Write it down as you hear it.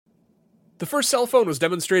The first cell phone was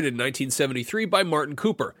demonstrated in 1973 by Martin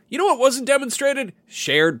Cooper. You know what wasn't demonstrated?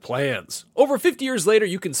 Shared plans. Over 50 years later,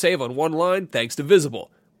 you can save on one line thanks to Visible.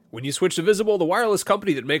 When you switch to Visible, the wireless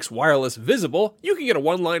company that makes wireless visible, you can get a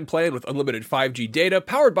one-line plan with unlimited 5G data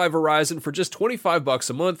powered by Verizon for just $25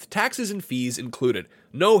 a month, taxes and fees included.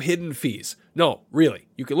 No hidden fees. No, really.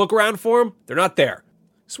 You can look around for them. They're not there.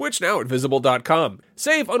 Switch now at Visible.com.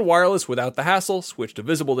 Save on wireless without the hassle. Switch to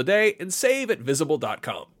Visible today and save at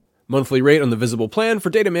Visible.com. Monthly rate on the Visible plan for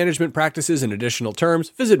data management practices and additional terms.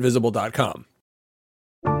 Visit Visible.com.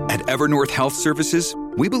 At Evernorth Health Services,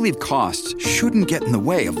 we believe costs shouldn't get in the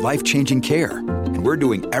way of life-changing care, and we're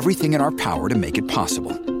doing everything in our power to make it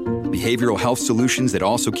possible. Behavioral health solutions that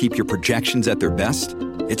also keep your projections at their best?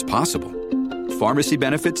 It's possible. Pharmacy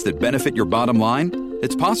benefits that benefit your bottom line?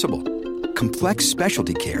 It's possible. Complex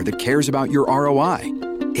specialty care that cares about your ROI?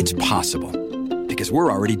 It's possible. Because we're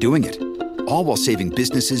already doing it. All while saving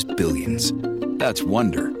businesses billions. That's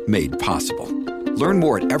Wonder made possible. Learn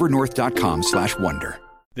more at evernorth.com/wonder.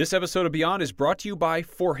 This episode of Beyond is brought to you by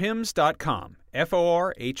forhims.com.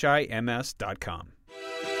 forhims.com.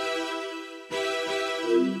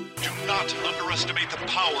 Do not underestimate the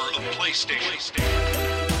power of PlayStation.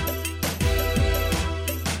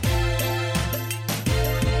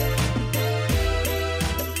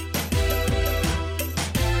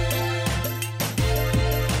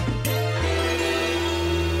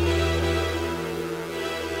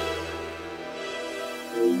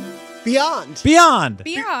 Beyond. Beyond.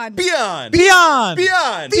 Beyond. Beyond. Beyond.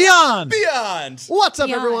 Beyond. Beyond. Beyond. What's up,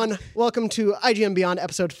 Beyond. everyone? Welcome to IGN Beyond,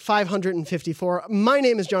 episode 554. My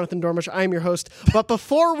name is Jonathan Dormish. I am your host. But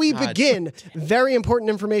before we begin, very important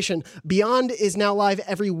information. Beyond is now live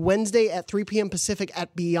every Wednesday at 3 p.m. Pacific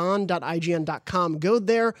at beyond.ign.com. Go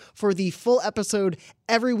there for the full episode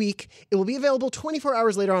every week. It will be available 24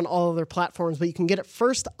 hours later on all other platforms, but you can get it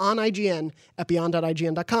first on IGN at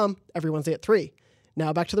beyond.ign.com every Wednesday at 3.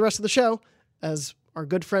 Now back to the rest of the show, as our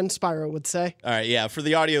good friend Spyro would say. All right, yeah. For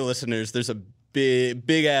the audio listeners, there's a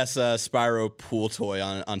big ass Spyro pool toy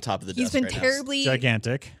on top of the He's desk been right terribly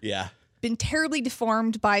Gigantic. now. been terribly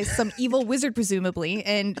deformed by some evil wizard, presumably,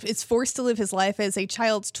 and is forced to live his life as a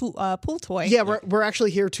child's pool toy. Yeah, we're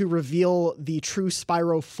actually here to reveal the true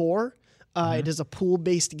Spyro 4. It is a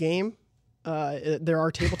pool-based game. There are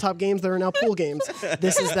tabletop games. There are now pool games.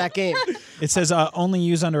 This is that game. It says only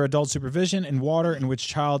use under adult supervision in water in which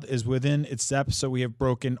child is within its depth. So we have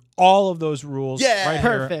broken all of those rules right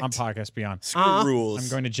Perfect. here on Podcast Beyond. Screw rules. I'm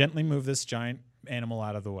going to gently move this giant animal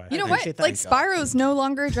out of the way. You know what? appreciate that. Like Spyro's no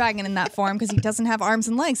longer a dragon in that form because he doesn't have arms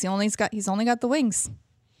and legs. He's only got the wings.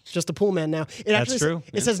 Just a pool man now. It That's actually true.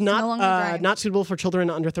 It says No longer dragon. not suitable for children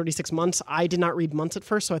under 36 months. I did not read months at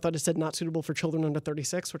first, so I thought it said not suitable for children under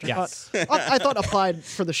 36, which Yes. I thought applied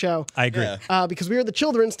for the show. I agree. Yeah. Because we are the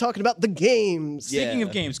children's talking about the games. Speaking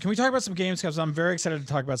of games, can we talk about some games? Because I'm very excited to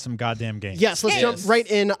talk about some goddamn games. Yes, let's jump right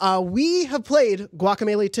in. We have played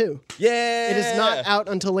Guacamelee 2. Yeah. It is not out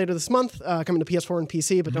until later this month, coming to PS4 and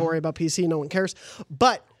PC, but don't worry about PC, no one cares.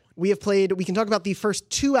 But we can talk about the first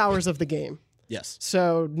 2 hours of the game. Yes.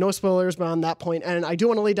 So no spoilers beyond that point. And I do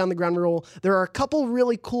want to lay down the ground rule. There are a couple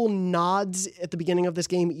really cool nods at the beginning of this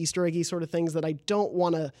game, Easter eggy sort of things that I don't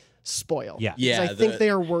want to spoil. Yeah. Because I think they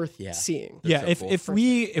are worth seeing. Yeah, so if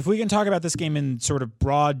we can talk about this game in sort of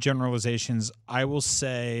broad generalizations, I will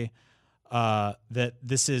say that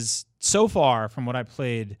this is, so far from what I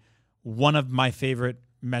played, one of my favorite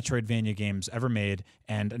Metroidvania games ever made,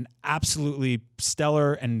 and an absolutely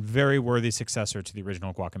stellar and very worthy successor to the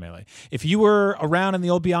original Guacamelee. If you were around in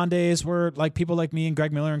the old Beyond days where like people like me and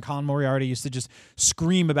Greg Miller and Colin Moriarty used to just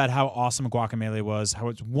scream about how awesome Guacamelee was, how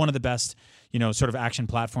it's one of the best, sort of action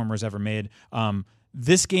platformers ever made,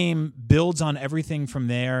 this game builds on everything from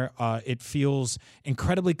there. It feels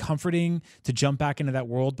incredibly comforting to jump back into that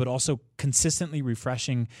world, but also consistently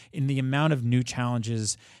refreshing in the amount of new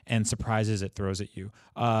challenges and surprises it throws at you.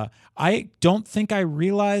 I don't think I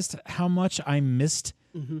realized how much I missed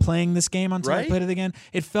playing this game until I played it again.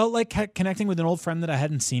 It felt like connecting with an old friend that I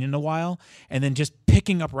hadn't seen in a while, and then just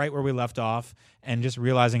picking up right where we left off and just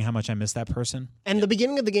realizing how much I missed that person. And the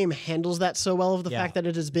beginning of the game handles that so well, of the fact that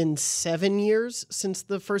it has been 7 years since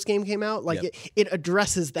the first game came out. Like it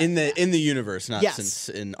addresses that in the universe, not since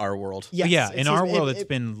in our world. Yes. In our world, it's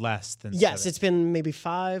been less than 7. It's been maybe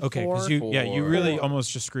 5, Okay, 4. because you really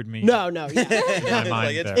almost just screwed me. No, in my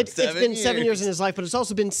mind there. It's been 7 years in his life, but it's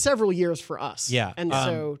also been several years for us. Yeah. And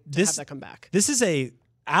so to have that come back. This is a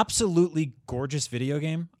absolutely gorgeous video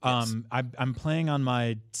game. I'm playing on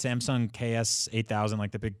my Samsung KS8000,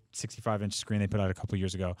 like the big 65-inch screen they put out a couple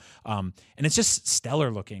years ago, and it's just stellar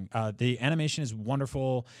looking. The animation is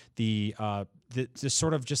wonderful. The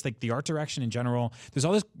sort of just like the art direction in general. There's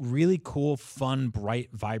all this really cool, fun, bright,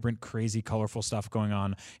 vibrant, crazy, colorful stuff going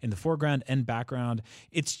on in the foreground and background.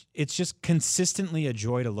 It's just consistently a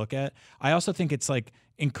joy to look at. I also think it's like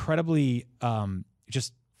incredibly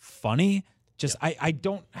just funny. I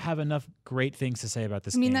don't have enough great things to say about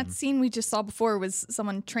this game. That scene we just saw before was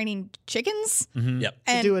someone training chickens. Yep.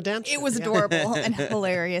 And to do a dance. It was adorable and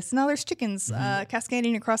hilarious. Now there's chickens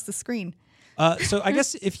cascading across the screen. So I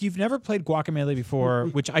guess if you've never played Guacamelee before,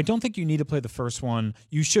 which I don't think you need to play the first one,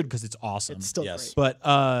 you should because it's awesome. It's still great.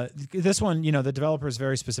 But this one, the developers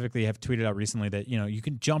very specifically have tweeted out recently that, you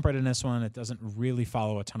can jump right in this one. It doesn't really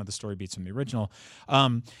follow a ton of the story beats from the original.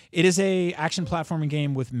 It is a action platforming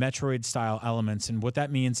game with Metroid-style elements, and what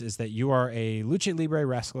that means is that you are a Lucha Libre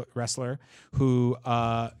wrestler who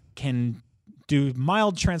can do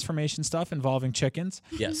mild transformation stuff involving chickens.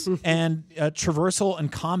 Yes. And traversal and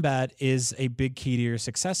combat is a big key to your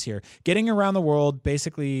success here. Getting around the world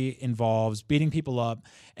basically involves beating people up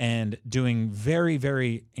and doing very,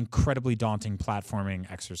 very incredibly daunting platforming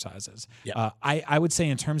exercises. Yeah. I would say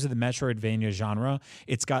in terms of the Metroidvania genre,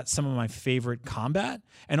 it's got some of my favorite combat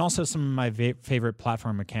and also some of my favorite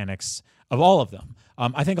platform mechanics of all of them.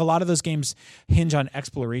 I think a lot of those games hinge on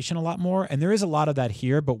exploration a lot more, and there is a lot of that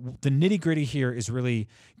here, but the nitty-gritty here is really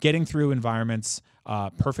getting through environments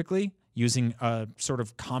perfectly, using a sort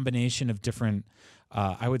of combination of different,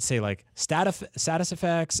 I would say, like status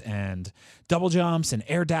effects and double jumps and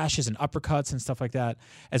air dashes and uppercuts and stuff like that,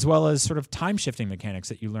 as well as sort of time-shifting mechanics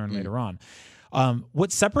that you learn later on.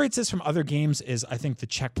 What separates this from other games is I think the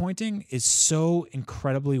checkpointing is so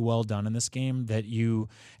incredibly well done in this game that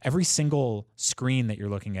every single screen that you're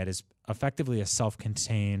looking at is effectively a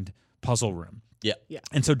self-contained puzzle room. Yeah.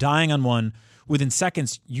 And so dying on one, within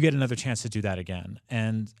seconds, you get another chance to do that again.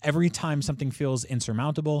 And every time something feels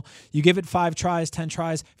insurmountable, you give it 5 tries, 10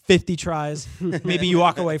 tries, 50 tries. Maybe you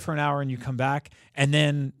walk away for an hour and you come back, and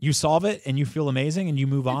then you solve it and you feel amazing and you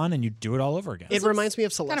move on and you do it all over again. It reminds me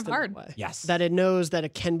of Celeste kind of hard. in that way. Yes. That it knows that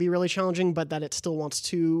it can be really challenging, but that it still wants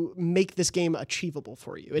to make this game achievable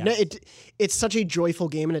for you. It's such a joyful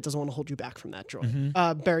game, and it doesn't want to hold you back from that joy.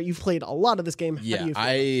 Barrett, you've played a lot of this game. How do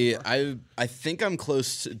you feel? I think I'm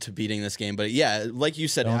close to beating this game, but yeah, like you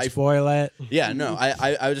said, Don't spoil it. Yeah, no,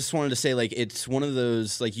 I just wanted to say, like, it's one of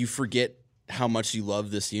those, like, you forget how much you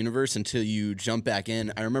love this universe until you jump back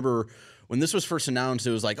in. I remember when this was first announced,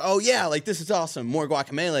 it was like, oh yeah, like, this is awesome, more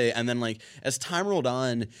Guacamelee. And then, like, as time rolled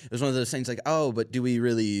on, it was one of those things like, oh, but do we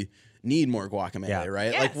really need more Guacamelee,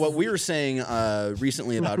 right? Yes. Like what we were saying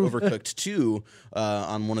recently about Overcooked 2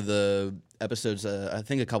 on one of the episodes, I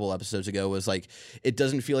think a couple episodes ago, was like, it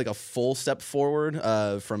doesn't feel like a full step forward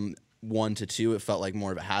from 1 to 2. It felt like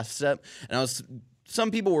more of a half step. And some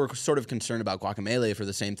people were sort of concerned about Guacamelee for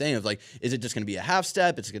the same thing of like, is it just going to be a half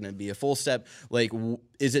step? It's going to be a full step. Like,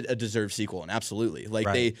 is it a deserved sequel? And absolutely. Like,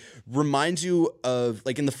 they remind you of,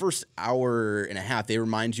 like, in the first hour and a half, they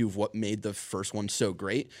remind you of what made the first one so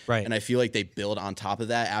great. Right. And I feel like they build on top of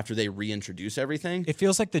that after they reintroduce everything. It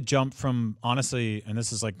feels like the jump from, honestly, and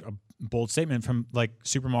this is like a bold statement, from like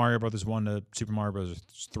Super Mario Brothers 1 to Super Mario Brothers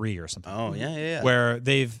 3 or something. Oh, yeah. Where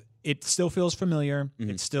it still feels familiar.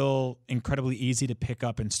 It's still incredibly easy to pick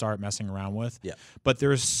up and start messing around with. Yeah. But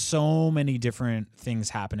there's so many different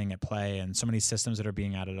things happening at play and so many systems that are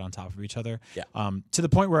being added on top of each other. Yeah. To the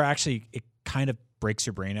point where actually it kind of breaks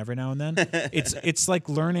your brain every now and then. It's like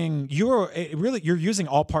learning. You're using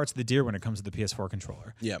all parts of the deer when it comes to the PS4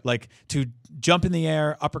 controller. Yeah. Like to jump in the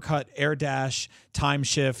air, uppercut, air dash, time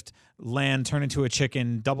shift, land, turn into a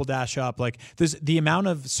chicken, double dash up. Like there's the amount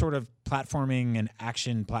of sort of platforming and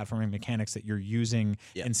action platforming mechanics that you're using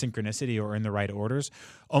in synchronicity or in the right orders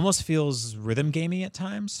almost feels rhythm gamey at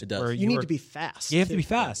times. It does. You need to be fast. You have to be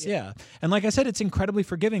fast, yeah. And like I said, it's incredibly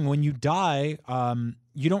forgiving. When you die,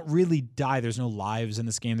 you don't really die. There's no lives in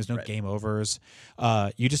this game. There's no game overs.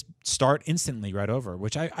 You just start instantly right over,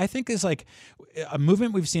 which I think is like a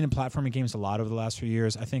movement we've seen in platforming games a lot over the last few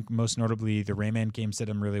years. I think most notably the Rayman games did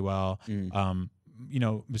them really well.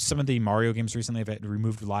 Some of the Mario games recently have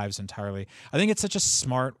removed lives entirely. I think it's such a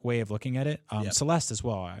smart way of looking at it. Celeste as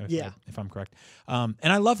well, if I'm correct. And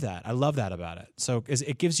I love that. I love that about it. So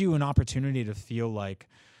it gives you an opportunity to feel like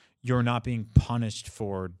you're not being punished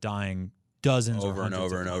for dying dozens over and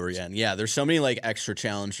over again. Yeah, there's so many like extra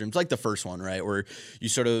challenge rooms, like the first one, right, where you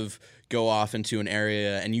sort of go off into an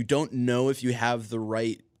area and you don't know if you have the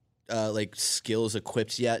right like skills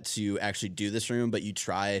equipped yet to actually do this room, but you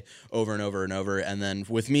try over and over and over. And then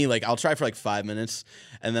with me, like I'll try for like 5 minutes,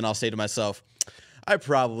 and then I'll say to myself, I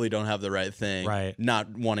probably don't have the right thing. Right.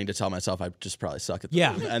 Not wanting to tell myself I just probably suck at the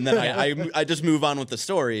Yeah. room. And then I just move on with the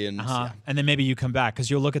story. And And then maybe you come back because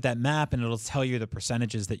you'll look at that map and it'll tell you the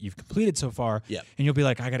percentages that you've completed so far. Yep. And you'll be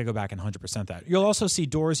like, I got to go back and 100% that. You'll also see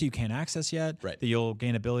doors you can't access yet Right. that you'll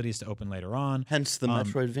gain abilities to open later on. hence the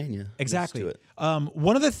Metroidvania. Exactly. Let's do it.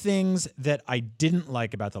 One of the things that I didn't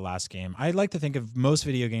like about the last game, I like to think of most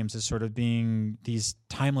video games as sort of being these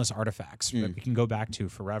timeless artifacts that we can go back to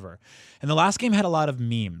forever. And the last game had a lot of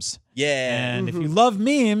memes. Yeah. And if you love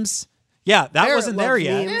memes, yeah, that Barrett wasn't there loves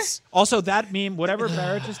yet. memes. Also, that meme, whatever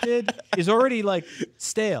Barrett just did, is already like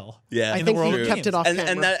stale. Yeah. I in think the world he of kept games. it off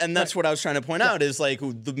camera. And that's what I was trying to point out is like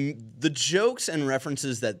the jokes and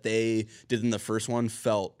references that they did in the first one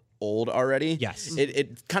felt old already. Yes.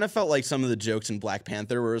 It kind of felt like some of the jokes in Black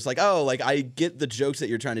Panther where it's like, oh, like I get the jokes that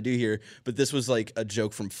you're trying to do here, but this was like a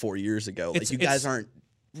joke from 4 years ago. Like you guys aren't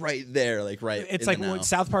right there, like right. It's in like the now. when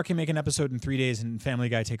South Park can make an episode in 3 days and Family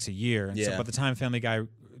Guy takes a year. And so Yeah. by the time Family Guy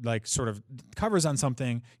like sort of covers on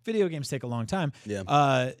something, video games take a long time.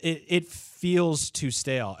 Yeah. It feels too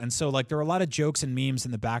stale. And so like there are a lot of jokes and memes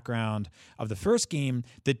in the background of the first game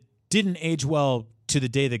that didn't age well to the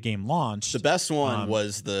day the game launched. The best one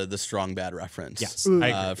was the Strong Bad reference. Yes, I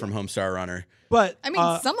agree. From Homestar Runner. But I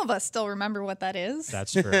mean, some of us still remember what that is.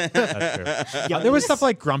 that's true. That's true. Yeah, there was stuff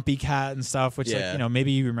like Grumpy Cat and stuff, which like, Yeah. you know,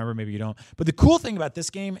 maybe you remember, maybe you don't. But the cool thing about this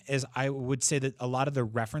game is I would say that a lot of the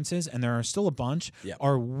references, and there are still a bunch, Yeah.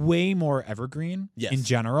 are way more evergreen Yes. in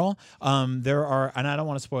general. There are, and I don't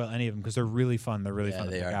want to spoil any of them because they're really fun. They're really fun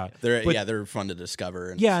to They pick are. out. They're But- they're fun to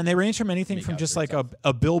discover. And yeah, and they range from anything Make from out just for like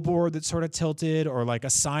a billboard that's sort of tilted, or like a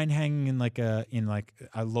sign hanging in like a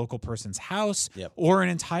local person's house, Yep. or an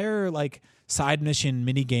entire like side mission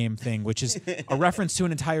mini game thing, which is a reference to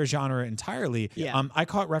an entire genre entirely. Yeah. I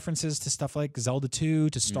caught references to stuff like Zelda 2,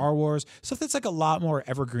 to Star Wars, stuff that's like a lot more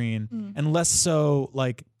evergreen and less so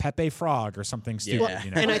like Pepe Frog or something stupid. Yeah.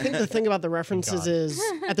 You know? And I think the thing about the references God. is,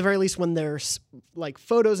 at the very least, when there's like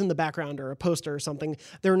photos in the background or a poster or something,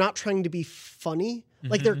 they're not trying to be funny.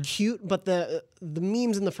 Like they're cute, but the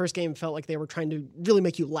memes in the first game felt like they were trying to really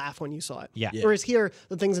make you laugh when you saw it. Yeah. Yeah. Whereas here,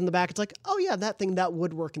 the things in the back, it's like, oh yeah, that thing that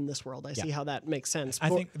would work in this world. I see how that makes sense. I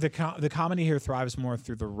think the comedy here thrives more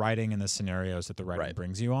through the writing and the scenarios that the writing Right.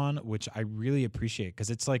 brings you on, which I really appreciate because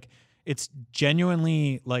it's like it's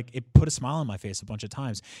genuinely like it put a smile on my face a bunch of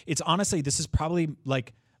times. It's honestly, this is probably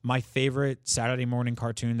like my favorite Saturday morning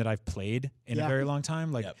cartoon that I've played in a very long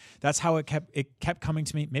time. Like that's how it kept coming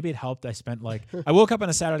to me. Maybe it helped. I spent like I woke up on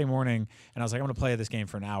a Saturday morning and I was like, I'm gonna play this game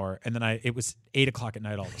for an hour, and then it was 8 o'clock at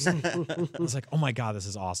night all of a sudden. I was like, oh my god, this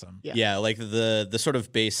is awesome. Yeah, like the sort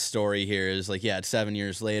of base story here is like, yeah, it's 7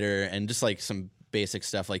 years later, and just like some basic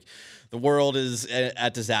stuff like the world is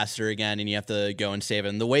at disaster again and you have to go and save it.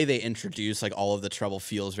 And the way they introduce like all of the trouble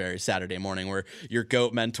feels very Saturday morning, where your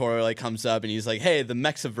goat mentor like comes up and he's like, hey, the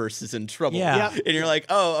Mexiverse is in trouble. Yeah. And you're like,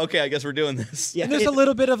 oh, okay, I guess we're doing this. Yeah. And there's a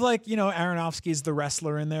little bit of like, you know, Aronofsky's The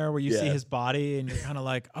Wrestler in there where you see Yeah. his body and you're kind of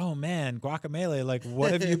like, oh man, Guacamelee, like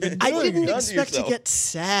what have you been doing? I didn't Done to expect to yourself. get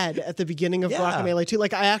sad at the beginning of Yeah. Guacamelee too.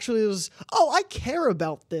 Like I actually was, I care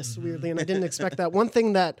about this weirdly, and I didn't expect that. One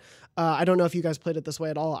thing that I don't know if you guys played it this way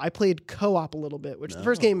at all. I played co-op a little bit, which the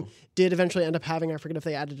first game did eventually end up having. I forget if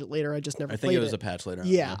they added it later. I just never I played think it was a patch later on.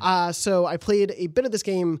 Yeah. So I played a bit of this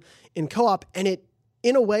game in co-op, and it,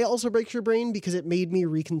 in a way, also breaks your brain because it made me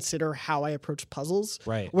reconsider how I approach puzzles.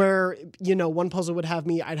 Right. Where, you know, one puzzle would have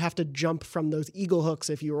me, I'd have to jump from those eagle hooks.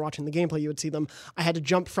 If you were watching the gameplay, you would see them. I had to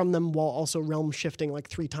jump from them while also realm shifting like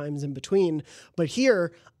 3 times in between. But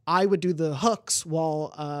here, I would do the hooks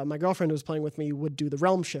while my girlfriend who was playing with me would do the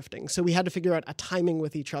realm shifting. So we had to figure out a timing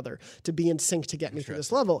with each other to be in sync to get me through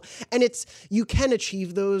this level. And you can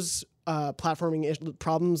achieve those platforming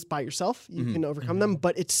problems by yourself. You can overcome them,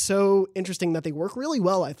 but it's so interesting that they work really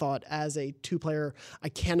well, I thought, as a 2-player. I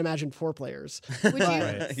can't imagine 4 players. Would you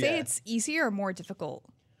say it's easier or more difficult?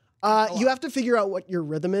 You have to figure out what your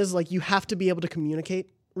rhythm is. Like, you have to be able to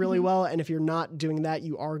communicate really well, and if you're not doing that,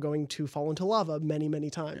 you are going to fall into lava many, many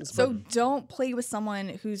times. So don't play with someone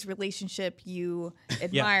whose relationship you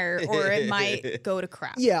admire, or it might go to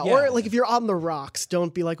crap. Yeah, or like if you're on the rocks,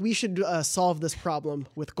 don't be like, we should solve this problem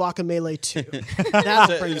with Guacamelee 2.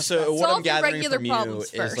 That's So what Solve I'm the gathering regular from you problems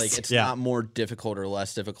is first. like it's not more difficult or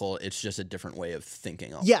less difficult. It's just a different way of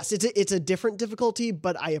thinking. Yes, it's a different difficulty,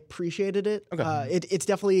 but I appreciated it. It's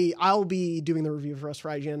definitely, I'll be doing the review for us for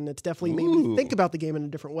IGN. It's definitely made me think about the game in a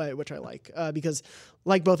different different way, which I like because,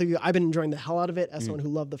 like both of you, I've been enjoying the hell out of it. As someone who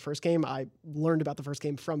loved the first game, I learned about the first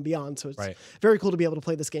game from Beyond, so it's very cool to be able to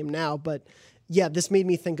play this game now. But yeah, this made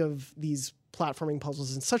me think of these platforming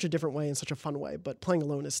puzzles in such a different way, in such a fun way. But playing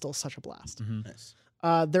alone is still such a blast. Nice.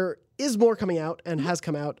 There is more coming out and has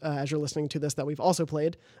come out as you're listening to this that we've also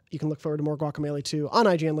played. You can look forward to more Guacamelee 2 on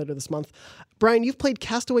IGN later this month. Brian, you've played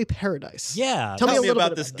Castaway Paradise. Yeah. Tell me a little about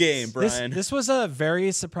bit this game, Brian. This was a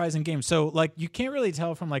very surprising game. So, like, you can't really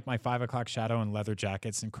tell from, like, my 5 o'clock shadow and leather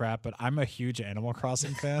jackets and crap, but I'm a huge Animal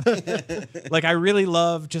Crossing fan. Like, I really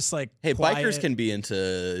love just, like, Hey, quiet. bikers can be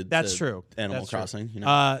into That's true. Animal That's true. Crossing. You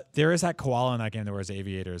know? There is that koala in that game that wears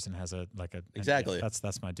aviators and has Exactly.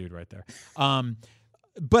 That's my dude right there.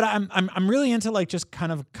 But I'm really into like just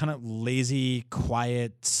kind of lazy,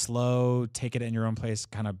 quiet, slow, take it in your own place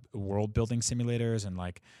kind of world building simulators and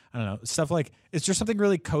like I don't know stuff like it's just something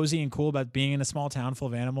really cozy and cool about being in a small town full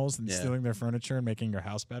of animals and stealing their furniture and making your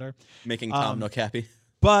house better. Making Tom Nook happy.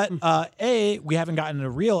 But we haven't gotten a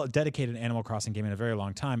real dedicated Animal Crossing game in a very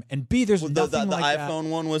long time, and B, there's nothing the like iPhone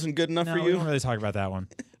one wasn't good enough no, for you. we don't really talk about that one.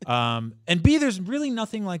 And B, there's really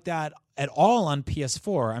nothing like that at all on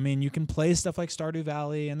PS4. I mean, you can play stuff like Stardew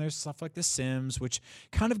Valley, and there's stuff like The Sims, which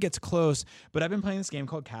kind of gets close. But I've been playing this game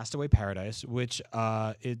called Castaway Paradise, which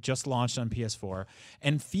it just launched on PS4,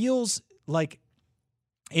 and feels like.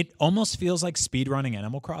 It almost feels like speedrunning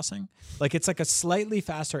Animal Crossing. Like it's like a slightly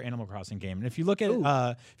faster Animal Crossing game. And if you look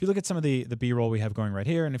at some of the B-roll we have going right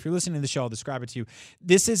here, and if you're listening to the show, I'll describe it to you.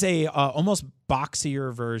 This is a almost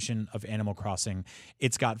boxier version of Animal Crossing.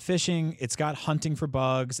 It's got fishing, it's got hunting for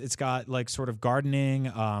bugs, it's got like sort of gardening.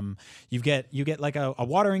 You get like a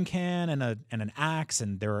watering can and an axe,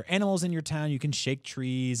 and there are animals in your town. You can shake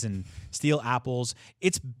trees and steal apples.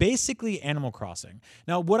 It's basically Animal Crossing.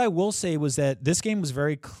 Now, what I will say was that this game was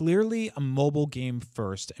very clearly a mobile game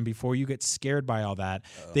first, and before you get scared by all that,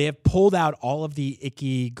 they have pulled out all of the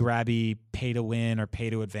icky, grabby, pay to win or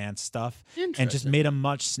pay to advance stuff and just made a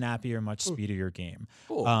much snappier, much speedier game.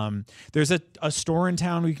 Cool. There's a store in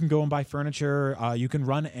town where you can go and buy furniture. You can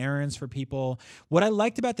run errands for people. What I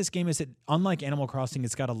liked about this game is that, unlike Animal Crossing,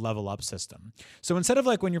 it's got a level up system. So instead of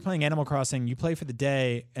like when you're playing Animal Crossing, you play for the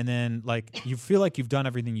day and then like you feel like you've done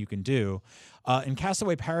everything you can do. In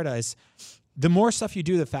Castaway Paradise, the more stuff you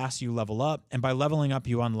do, the faster you level up. And by leveling up,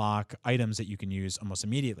 you unlock items that you can use almost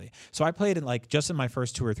immediately. So I played it like just in my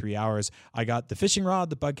first 2 or 3 hours. I got the fishing rod,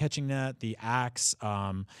 the bug catching net, the axe,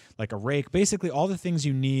 like a rake, basically all the things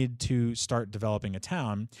you need to start developing a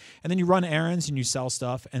town. And then you run errands and you sell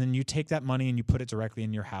stuff. And then you take that money and you put it directly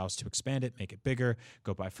in your house to expand it, make it bigger,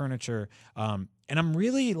 go buy furniture. And I'm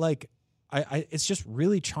really like, it's just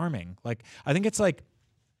really charming. Like, I think it's like,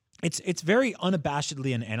 It's very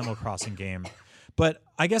unabashedly an Animal Crossing game, but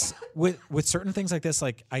I guess with certain things like this,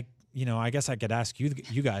 like I guess I could ask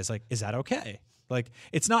you guys, like, is that okay? Like,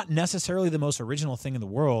 it's not necessarily the most original thing in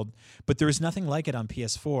the world, but there is nothing like it on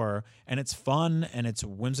PS4, and it's fun and it's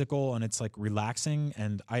whimsical and it's like relaxing.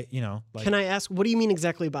 And Can I ask, what do you mean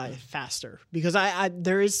exactly by faster? Because I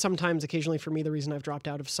there is sometimes occasionally for me, the reason I've dropped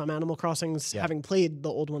out of some Animal Crossings, having played the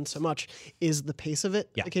old ones so much, is the pace of it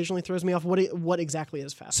occasionally throws me off. What exactly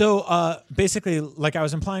is fast? So basically, like I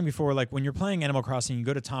was implying before, like when you're playing Animal Crossing, you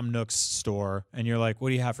go to Tom Nook's store and you're like, what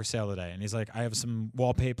do you have for sale today? And he's like, I have some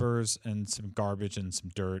wallpapers and some garbage and some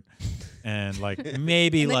dirt and like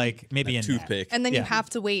maybe a toothpick. And then you have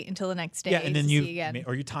to wait until the next day. Yeah, and then to see again.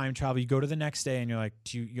 or you time travel. You go to the next day and you're like,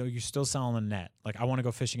 you're still selling a net. Like, I want to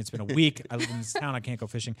go fishing. It's been a week. I live in this town. I can't go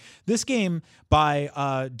fishing. This game,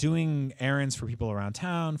 by doing errands for people around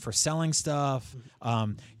town, for selling stuff,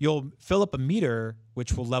 you'll fill up a meter,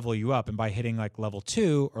 which will level you up. And by hitting like level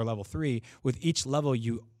 2 or level 3, with each level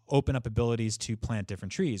you open up abilities to plant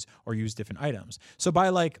different trees or use different items. So by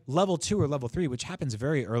like level 2 or level 3, which happens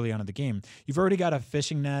very early on in the game, you've already got a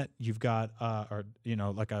fishing net, you've got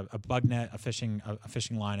like a bug net, a fishing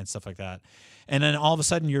line and stuff like that. And then all of a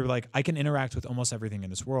sudden you're like, I can interact with almost everything in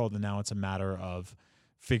this world, and now it's a matter of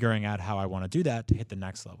figuring out how I want to do that to hit the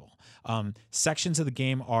next level. Sections of the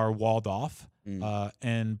game are walled off,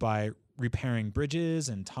 and by repairing bridges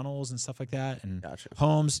and tunnels and stuff like that and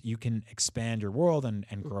homes, you can expand your world and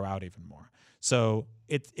grow out even more. So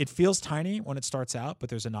it feels tiny when it starts out, but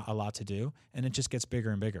there's a lot to do, and it just gets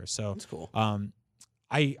bigger and bigger. So that's cool.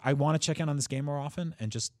 I want to check in on this game more often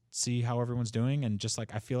and just see how everyone's doing, and just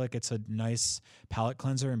like I feel like it's a nice palate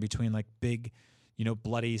cleanser in between like big,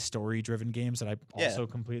 bloody story-driven games that I also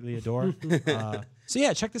completely adore. So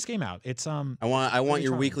yeah, check this game out. It's I want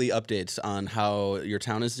your weekly updates on how your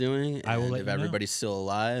town is doing. I will and let if you know. Everybody's still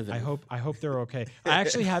alive. I hope they're okay. I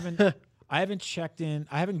actually haven't. I haven't checked in.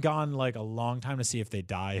 I haven't gone like a long time to see if they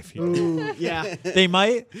die. If you, Ooh, yeah. they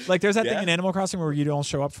might. Like, there's that thing in Animal Crossing where you don't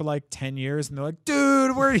show up for like 10 years, and they're like,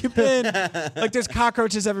 "Dude, where have you been? Like, there's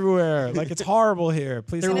cockroaches everywhere. Like, it's horrible here.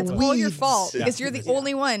 Please." And help it's us." all your fault because you're the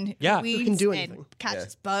only one who can do and anything.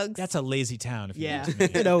 catches bugs. That's a lazy town. If you Yeah, ask me.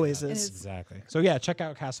 it always is. Exactly. So yeah, check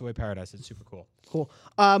out Castaway Paradise. It's super cool. Cool.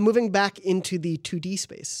 Moving back into the 2D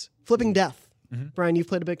space, Flipping Death. Brian, you've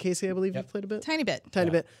played a bit. Casey, I believe you've played a bit. Tiny bit. Tiny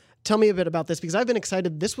bit. Tell me a bit about this because I've been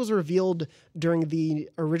excited. This was revealed during the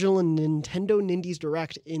original Nintendo Nindies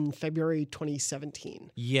Direct in February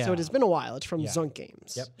 2017. Yeah. So it has been a while. It's from Zunk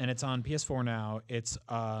Games. Yep. And it's on PS4 now. It's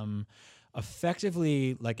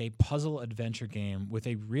effectively like a puzzle adventure game with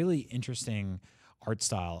a really interesting art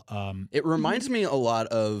style. It reminds me a lot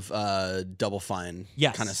of Double Fine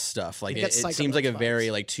kind of stuff. Like it seems like a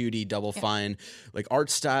very like 2D Double Fine like art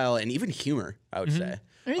style and even humor, I would say.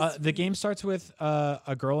 The game starts with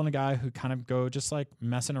a girl and a guy who kind of go just like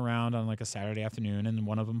messing around on like a Saturday afternoon, and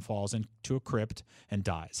one of them falls into a crypt and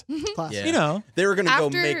dies. Classic. Yeah. You know, They were going to go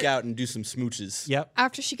After- make out and do some smooches. Yep.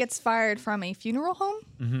 After she gets fired from a funeral home?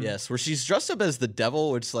 Yes, where she's dressed up as the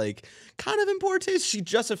devil, which like kind of in poor taste. She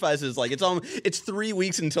justifies it as like it's 3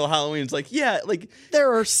 weeks until Halloween. It's like,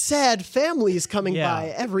 There are sad families coming Yeah. by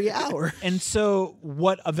every hour. And so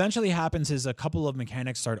what eventually happens is a couple of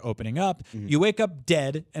mechanics start opening up. You wake up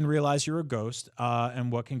dead and realize you're a ghost,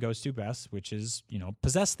 and what can ghosts do best, which is,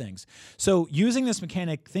 possess things. So using this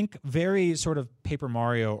mechanic, think very sort of Paper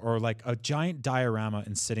Mario or like a giant diorama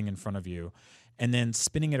and sitting in front of you and then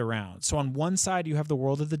spinning it around. So on one side, you have the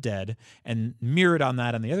world of the dead, and mirrored on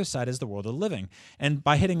that on the other side is the world of the living. And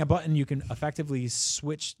by hitting a button, you can effectively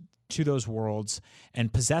switch to those worlds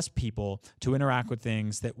and possess people to interact with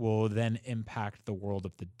things that will then impact the world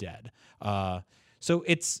of the dead. So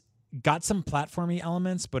it's got some platformy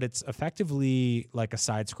elements, but it's effectively like a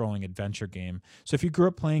side-scrolling adventure game. So if you grew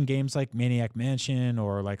up playing games like Maniac Mansion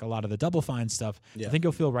or like a lot of the Double Fine stuff, I think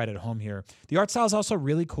you'll feel right at home here. The art style is also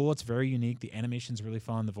really cool. It's very unique. The animation's really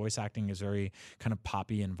fun. The voice acting is very kind of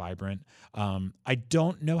poppy and vibrant. I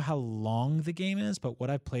don't know how long the game is, but what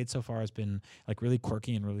I've played so far has been like really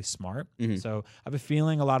quirky and really smart. So I have a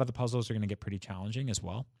feeling a lot of the puzzles are going to get pretty challenging as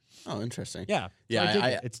well. Oh, interesting. Yeah.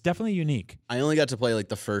 Yeah, it's definitely unique. I only got to play like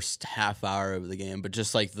the first half hour of the game, but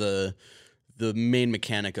just like the main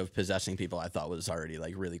mechanic of possessing people, I thought was already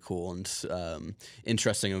like really cool and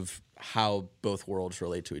interesting of how both worlds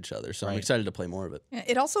relate to each other. So I'm excited to play more of it.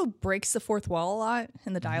 It also breaks the fourth wall a lot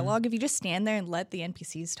in the dialogue. If you just stand there and let the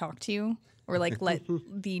NPCs talk to you, or like let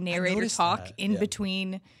the narrator noticed talk that. in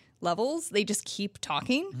between levels, they just keep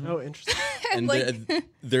talking. Oh, interesting. And like,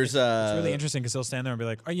 there's It's really interesting because he'll stand there and be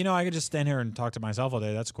like, "Oh, I could just stand here and talk to myself all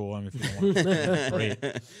day. That's cool. I mean, if you don't want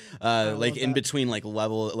great." like in between like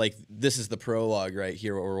level, like this is the prologue right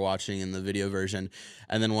here, what we're watching in the video version,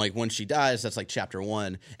 and then like when she dies, that's like chapter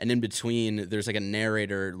 1, and in between there's like a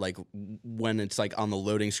narrator like when it's like on the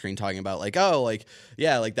loading screen talking about like, oh, like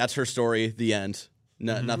yeah, like that's her story, the end.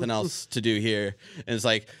 Nothing else to do here. And it's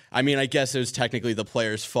like, I mean, I guess it was technically the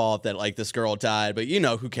player's fault that like this girl died, but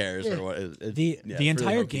who cares? Or what? The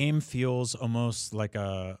entire game feels almost like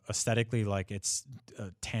aesthetically like it's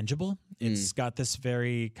tangible. It's got this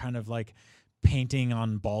very kind of like painting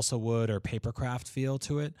on balsa wood or papercraft feel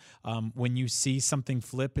to it. When you see something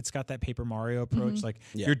flip, it's got that Paper Mario approach. Like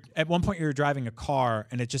you're at one point you're driving a car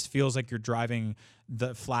and it just feels like you're driving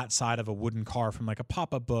the flat side of a wooden car from like a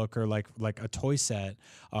pop-up book or like a toy set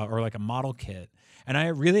or like a model kit. And I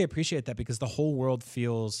really appreciate that because the whole world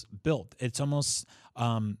feels built. It's almost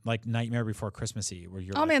like Nightmare Before Christmassy where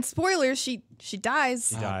you're man, spoilers, she dies.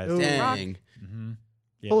 She dies. Dang.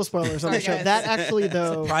 Full of spoilers on the show. guys. That actually,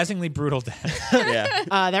 though, Surprisingly brutal death.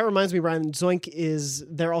 Yeah. that reminds me, Brian, Zoink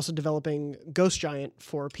they're also developing Ghost Giant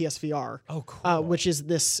for PSVR. Oh, cool. Which is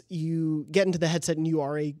this, you get into the headset and you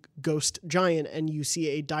are a ghost giant and you see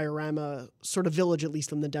a diorama sort of village, at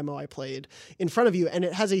least in the demo I played, in front of you. And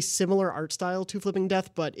it has a similar art style to Flipping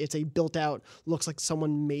Death, but it's a built out, looks like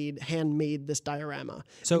someone handmade this diorama.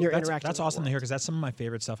 So and you're that's interacting with the awesome to hear world. because that's some of my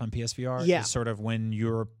favorite stuff on PSVR. Yeah. Is sort of when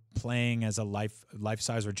you're playing as a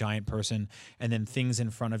life-size or giant person, and then things in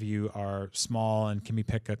front of you are small and can be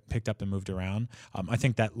picked up and moved around. I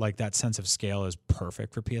think that like that sense of scale is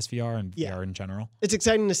perfect for PSVR and VR in general. It's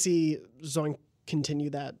exciting to see Zoink continue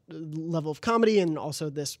that level of comedy and also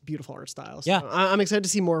this beautiful art style. So Yeah. I'm excited to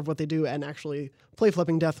see more of what they do and actually play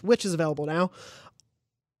Flipping Death, which is available now.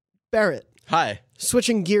 Barrett. Hi.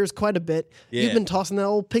 Switching gears quite a bit. Yeah. You've been tossing that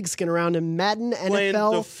old pigskin around in Madden Playing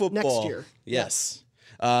NFL the football. next year. Yes.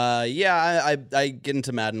 I get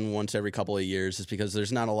into Madden once every couple of years just because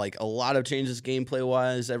there's not a lot of changes gameplay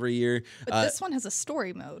wise every year. But this one has a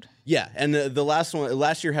story mode. Yeah, and the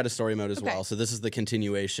last year had a story mode as well. So this is the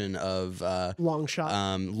continuation of Long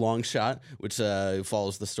Shot, which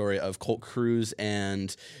follows the story of Colt Cruz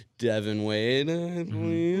and Devin Wade, I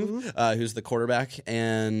believe, who's the quarterback.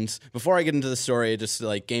 And before I get into the story, just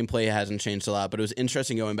like gameplay hasn't changed a lot, but it was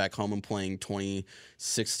interesting going back home and playing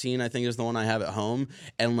 2016, I think is the one I have at home,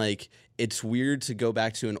 and like. It's weird to go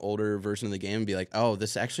back to an older version of the game and be like, oh,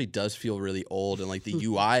 this actually does feel really old, and like the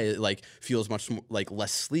UI like feels much more, like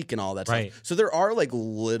less sleek and all that stuff. So there are like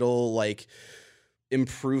little like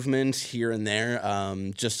improvements here and there,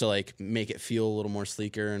 just to like make it feel a little more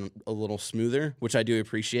sleeker and a little smoother, which I do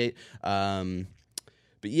appreciate.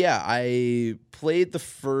 But yeah, I played the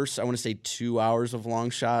first, I want to say 2 hours of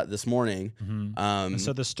Long Shot this morning.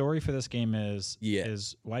 So the story for this game is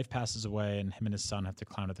his wife passes away and him and his son have to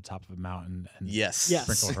climb to the top of a mountain and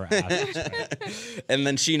sprinkle her ashes. And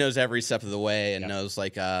then she knows every step of the way and knows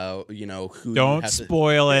like, you know, who. Don't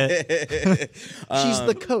spoil it. She's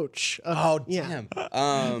the coach.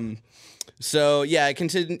 Damn. So yeah, it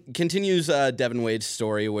continues Devin Wade's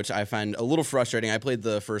story, which I find a little frustrating. I played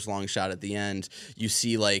the first Long Shot. At the end, you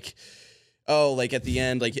see like, at the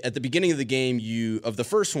end, like at the beginning of the game, of the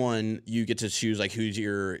first one, you get to choose like who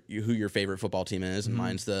your favorite football team is, and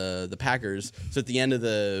mine's the Packers. So at the end of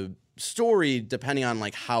the story, depending on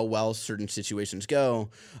like how well certain situations go,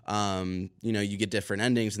 you know, you get different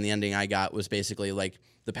endings. And the ending I got was basically like,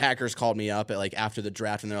 the Packers called me up at like after the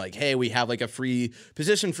draft and they're like, hey, we have like a free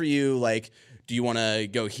position for you. Like, do you want to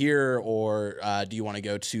go here or do you want to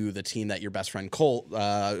go to the team that your best friend Colt,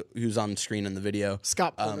 who's on screen in the video?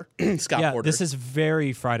 Scott Porter. Porter. This is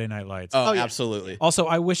very Friday Night Lights. Oh, yeah. Absolutely. Also,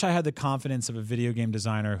 I wish I had the confidence of a video game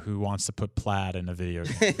designer who wants to put plaid in a video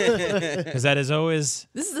game. Because that is always...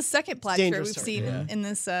 This is the second plaid shirt we've seen in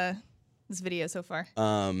this video so far.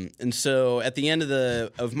 And so at the end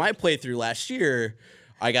of my playthrough last year,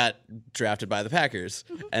 I got drafted by the Packers.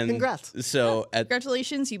 And congrats. So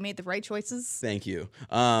congratulations, you made the right choices. Thank you.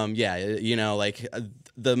 Yeah, you know, like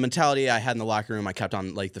the mentality I had in the locker room, I kept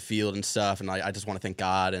on like the field and stuff, and I just want to thank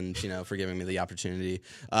God and, you know, for giving me the opportunity.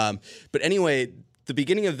 But anyway, the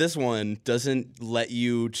beginning of this one doesn't let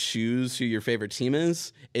you choose who your favorite team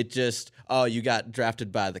is. It just, you got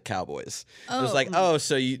drafted by the Cowboys. It was like,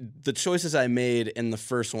 so the choices I made in the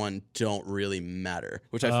first one don't really matter,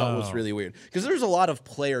 which I felt was really weird. Because there's a lot of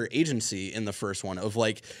player agency in the first one of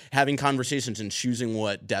like having conversations and choosing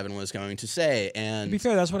what Devin was going to say. And to be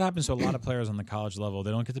fair, that's what happens to a lot of players on the college level.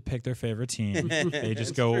 They don't get to pick their favorite team. They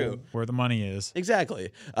just go where the money is.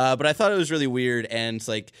 Exactly. But I thought it was really weird, and it's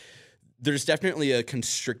like, there's definitely a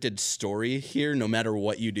constricted story here, no matter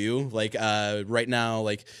what you do. Like right now,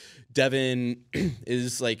 like Devin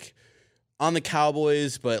is like on the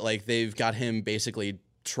Cowboys, but like they've got him basically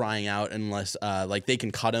trying out unless like they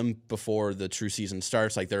can cut him before the true season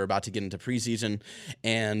starts. Like they're about to get into preseason,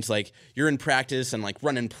 and like you're in practice and like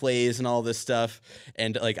running plays and all this stuff.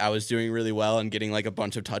 And like I was doing really well and getting like a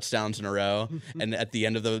bunch of touchdowns in a row. And at the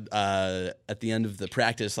end of the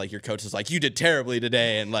practice, like your coach is like, you did terribly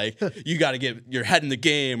today, and like you got to get your head in the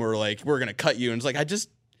game, or like we're gonna cut you. And it's like, I just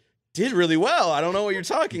did really well. I don't know what you're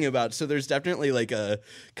talking about. So there's definitely like a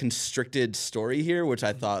constricted story here, which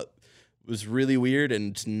I thought was really weird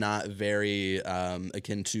and not very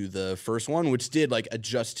akin to the first one, which did like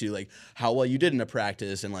adjust to like how well you did in a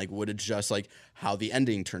practice and like would adjust like how the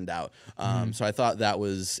ending turned out. So I thought that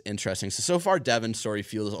was interesting. So far Devin's story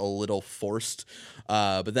feels a little forced,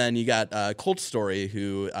 but then you got Colt's story,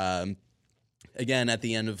 who again, at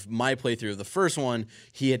the end of my playthrough of the first one,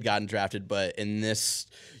 he had gotten drafted, but in this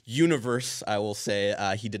universe, I will say,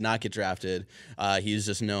 he did not get drafted. He's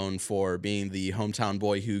just known for being the hometown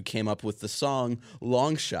boy who came up with the song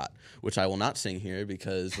Long Shot, which I will not sing here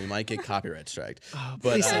because we might get copyright striked.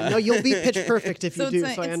 But no, you'll be pitch perfect if you do,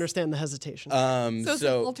 so I understand the hesitation. So it's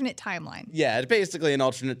an alternate timeline. Yeah, it's basically an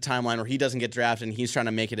alternate timeline where he doesn't get drafted and he's trying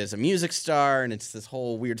to make it as a music star, and it's this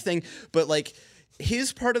whole weird thing. But like,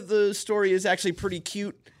 his part of the story is actually pretty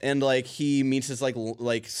cute, and like he meets his like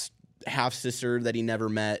half sister that he never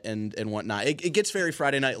met and whatnot. It gets very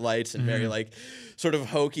Friday Night Lights and very like sort of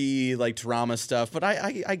hokey like drama stuff, but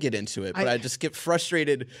I get into it. But I just get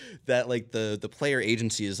frustrated that like the player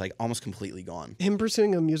agency is like almost completely gone. Him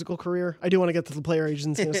pursuing a musical career, I do want to get to the player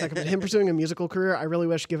agency in a second, but him pursuing a musical career, I really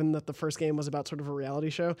wish, given that the first game was about sort of a reality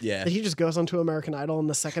show, that he just goes onto American Idol and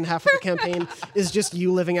the second half of the campaign is just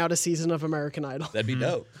you living out a season of American Idol. That'd be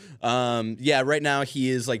dope. Yeah, right now he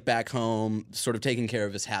is like back home sort of taking care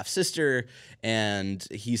of his half sister. sister, and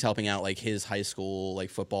he's helping out like his high school like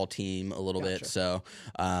football team a little bit. So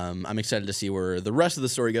I'm excited to see where the rest of the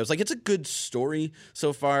story goes. Like, it's a good story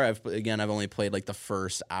so far. I've only played like the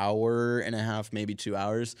first hour and a half, maybe 2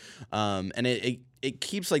 hours, and it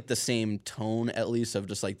keeps like the same tone, at least, of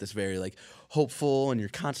just like this very like hopeful and you're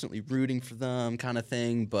constantly rooting for them kind of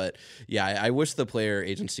thing. But yeah, I wish the player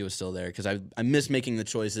agency was still there, because I miss making the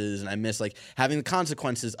choices, and I miss like having the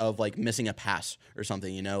consequences of like missing a pass or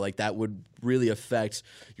something, you know, like that would really affect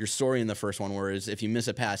your story in the first one. Whereas if you miss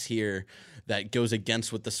a pass here that goes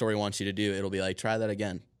against what the story wants you to do, it'll be like, try that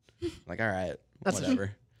again. Like, all right,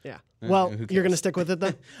 whatever. Yeah. Well, you're going to stick with it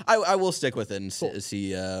then? I will stick with it and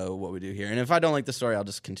see what we do here. And if I don't like the story, I'll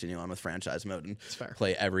just continue on with franchise mode and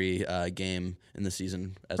play every game in the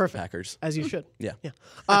season as the Packers. As you should. Yeah.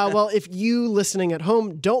 Well, if you listening at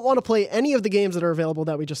home don't want to play any of the games that are available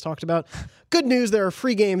that we just talked about, good news, there are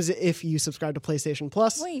free games if you subscribe to PlayStation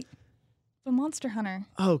Plus. Wait, the Monster Hunter.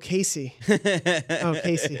 Oh, Casey.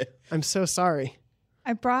 Casey. I'm so sorry.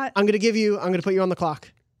 I'm going to put you on the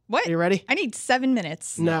clock. What? Are you ready? I need 7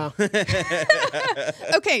 minutes. No.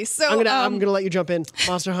 Okay, so I'm gonna let you jump in.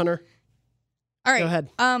 Monster Hunter. All right. Go ahead.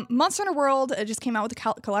 Monster Hunter World just came out with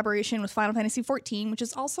a collaboration with Final Fantasy XIV, which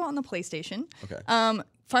is also on the PlayStation. Okay.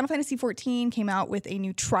 Final Fantasy XIV came out with a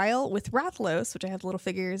new trial with Rathalos, which I have the little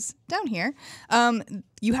figures down here.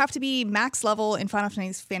 You have to be max level in Final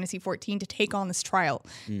Fantasy XIV to take on this trial.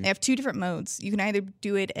 They have 2 different modes. You can either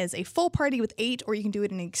do it as a full party with 8, or you can do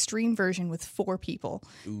it in an extreme version with 4 people.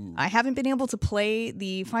 Ooh. I haven't been able to play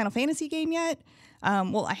the Final Fantasy game yet.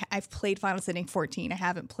 I've played Final Fantasy XIV. I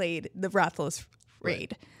haven't played the Rathalos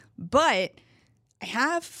raid. But I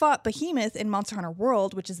have fought Behemoth in Monster Hunter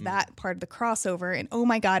World, which is that part of the crossover, and oh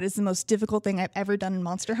my god, it's the most difficult thing I've ever done in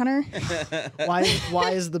Monster Hunter.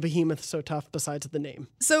 Why is the Behemoth so tough besides the name?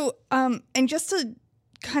 So, and just to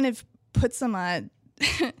kind of put some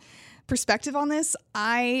perspective on this,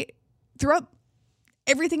 throughout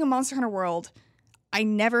everything in Monster Hunter World, I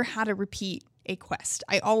never had to repeat a quest.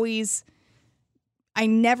 I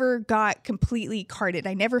never got completely carded.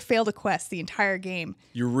 I never failed a quest the entire game.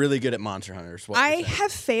 You're really good at Monster Hunters. I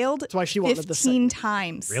have failed 15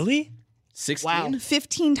 times. Really? 16? Wow.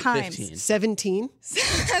 15 times. 15. 17?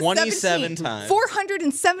 27 times.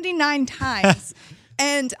 479 times.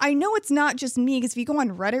 And I know it's not just me, because if you go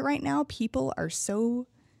on Reddit right now, people are so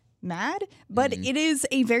mad. But it is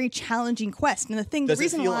a very challenging quest. And Does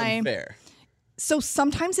it feel unfair? So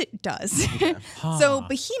sometimes it does. Okay. So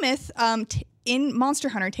Behemoth in Monster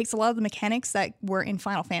Hunter takes a lot of the mechanics that were in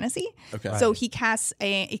Final Fantasy. Okay. So he casts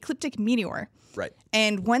an Ecliptic Meteor. Right.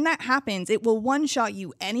 And when that happens, it will one-shot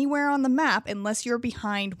you anywhere on the map unless you're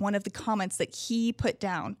behind one of the comments that he put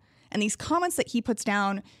down. And these comments that he puts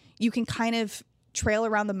down, you can kind of trail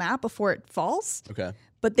around the map before it falls. Okay.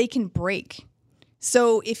 But they can break.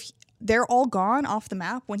 So if they're all gone off the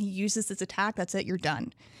map when he uses this attack, that's it, you're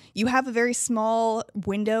done. You have a very small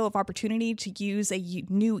window of opportunity to use a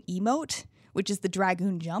new emote, which is the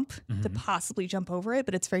Dragoon Jump, to possibly jump over it,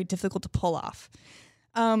 but it's very difficult to pull off.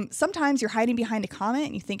 Sometimes you're hiding behind a comment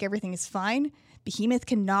and you think everything is fine. Behemoth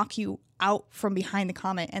can knock you out from behind the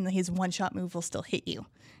comment, and his one-shot move will still hit you.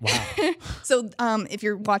 Wow. So if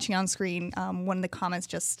you're watching on screen, one of the comments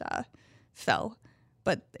just fell.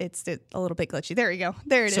 But it's a little bit glitchy. There you go.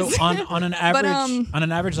 There it is. So on an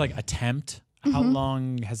average like attempt, how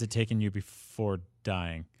long has it taken you before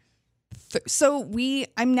dying? So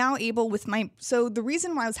I'm now able with so the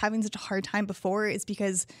reason why I was having such a hard time before is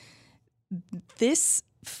because this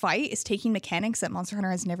fight is taking mechanics that Monster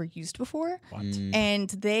Hunter has never used before. What? And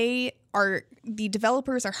the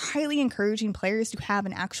developers are highly encouraging players to have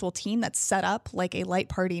an actual team that's set up like a light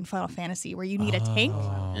party in Final Fantasy, where you need a tank,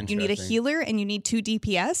 you need a healer, and you need 2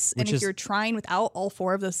 DPS. And if you're trying without all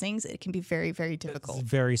 4 of those things, it can be very, very difficult. It's a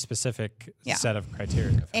very specific set of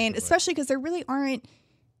criteria. And especially because there really aren't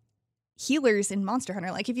healers in Monster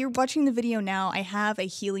Hunter. Like if you're watching the video now, I have a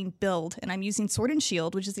healing build, and I'm using Sword and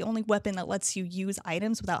Shield, which is the only weapon that lets you use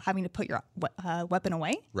items without having to put your weapon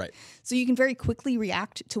away. Right. So you can very quickly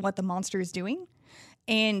react to what the monster is doing.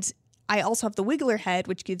 And I also have the Wiggler Head,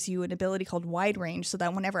 which gives you an ability called Wide Range, so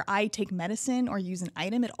that whenever I take medicine or use an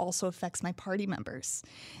item, it also affects my party members.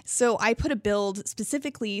 So I put a build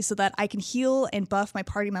specifically so that I can heal and buff my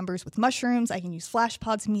party members with mushrooms. I can use flash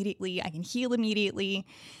pods immediately. I can heal immediately.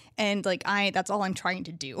 And that's all I'm trying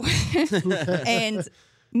to do. And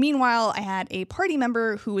meanwhile, I had a party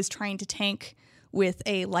member who was trying to tank with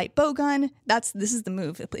a light bow gun. This is the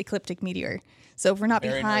move, Ecliptic Meteor. So if we're not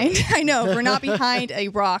behind, nice. I know, if we're not behind a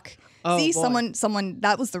rock. See, boy. someone,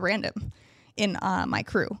 that was the random in my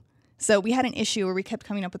crew. So we had an issue where we kept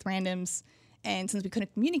coming up with randoms, and since we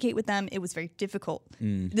couldn't communicate with them, it was very difficult.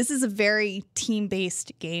 This is a very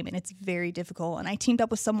team-based game, and it's very difficult. And I teamed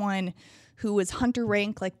up with someone who was hunter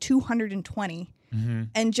rank like 220.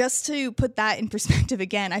 And just to put that in perspective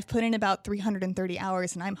again, I've put in about 330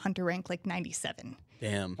 hours, and I'm hunter rank like 97.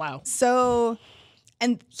 Damn. Wow. So,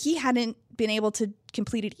 and he hadn't been able to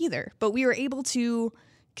complete it either, but we were able to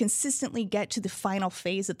consistently get to the final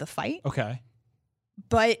phase of the fight. Okay.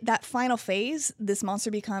 But that final phase, this monster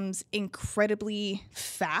becomes incredibly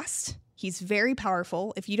fast. He's very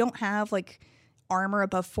powerful. If you don't have like armor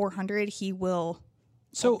above 400, he will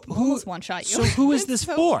almost one-shot you. So who is this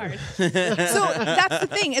so for? hard. So that's the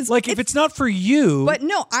thing. Is Like, if it's not for you, but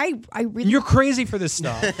no, I really, you're crazy for this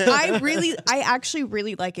stuff. I actually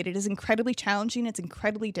really like it. It is incredibly challenging. It's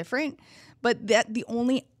incredibly different. But the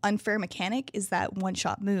only unfair mechanic is that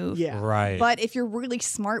one-shot move. Yeah. Right. But if you're really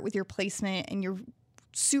smart with your placement and you're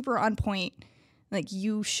super on point, like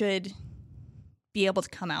you should be able to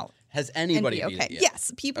come out. Has And anybody be beat okay. it yet?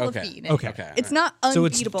 Yes, people have Okay. beaten it. Okay. It's not So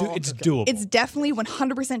unbeatable. it's doable. It's definitely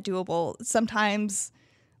 100% doable. Sometimes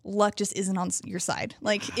luck just isn't on your side.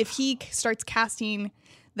 Like if he starts casting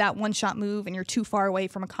that one-shot move and you're too far away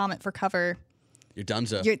from a comet for cover, You're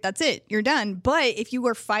donezo. that's it. You're done. But if you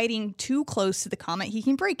are fighting too close to the comet, he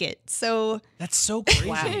can break it. So That's so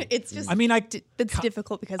crazy. it's just I mean, it's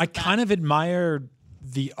difficult because I of that. kind of admire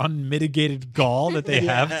the unmitigated gall that they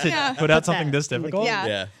have to Yeah. put out something this difficult. Yeah.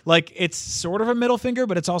 Yeah. Like, it's sort of a middle finger,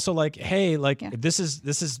 but it's also like, hey, like this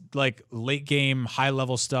is like late game, high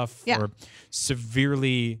level stuff Yeah. for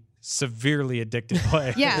severely addicted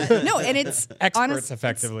players. Yeah, no, and it's Experts,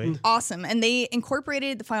 effectively. it's awesome, and they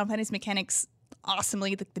incorporated the Final Fantasy mechanics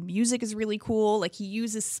awesomely. The music is really cool. Like he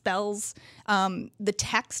uses spells. The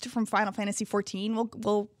text from Final Fantasy 14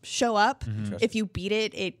 will show up if you beat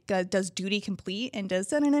it. It does duty complete and does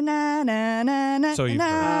So you've heard.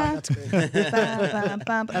 That's great.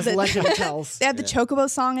 As legend tells. They have the Chocobo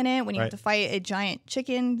song in it when you Right. have to fight a giant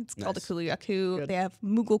chicken. It's called a Nice. Kuluyaku. Good. They have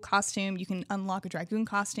Moogle costume. You can unlock a Dragoon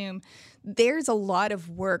costume. There's a lot of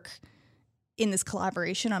work in this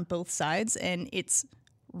collaboration on both sides, and it's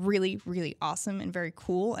really, really awesome and very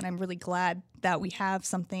cool. And I'm really glad that we have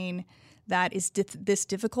something that is this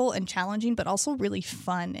difficult and challenging, but also really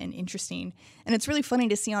fun and interesting. And it's really funny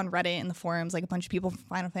to see on Reddit in the forums, like a bunch of people from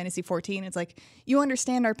Final Fantasy 14. It's like, you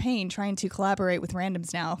understand our pain trying to collaborate with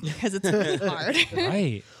randoms now because it's really hard.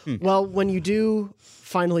 Right. Well, when you do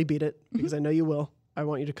finally beat it, because I know you will, I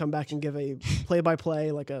want you to come back and give a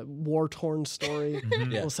play-by-play, like a war-torn story.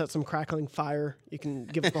 We'll set some crackling fire. You can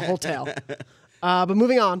give us the whole tale. But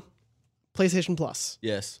moving on, PlayStation Plus.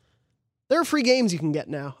 Yes. There are free games you can get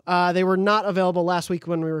now. They were not available last week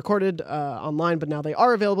when we recorded online, but now they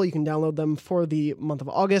are available. You can download them for the month of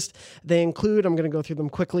August. They include, I'm going to go through them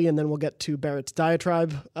quickly, and then we'll get to Barrett's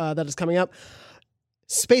diatribe that is coming up.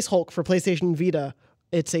 Space Hulk for PlayStation Vita.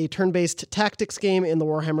 It's a turn-based tactics game in the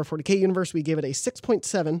Warhammer 40k universe. We gave it a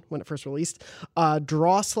 6.7 when it first released.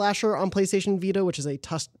 Draw Slasher on PlayStation Vita, which is a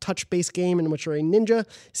touch-based game in which you're a ninja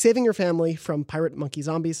saving your family from pirate monkey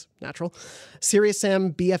zombies. Natural. Serious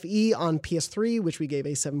Sam BFE on PS3, which we gave a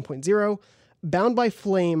 7.0. Bound by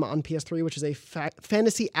Flame on PS3, which is a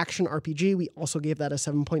fantasy action RPG. We also gave that a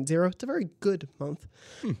 7.0. It's a very good month.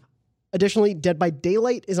 Additionally, Dead by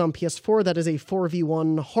Daylight is on PS4. That is a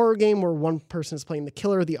 4v1 horror game where one person is playing the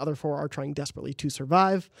killer, the other four are trying desperately to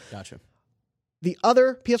survive. Gotcha. The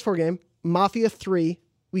other PS4 game, Mafia 3,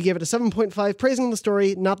 we gave it a 7.5, praising the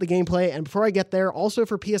story, not the gameplay. And before I get there, also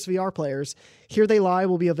for PSVR players, Here They Lie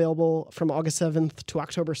will be available from August 7th to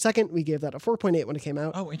October 2nd. We gave that a 4.8 when it came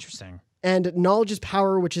out. Oh, interesting. And Knowledge is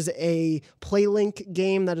Power, which is a PlayLink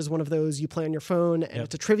game that is one of those you play on your phone, and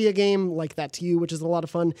it's a trivia game like That's You, which is a lot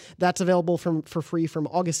of fun. That's available for free from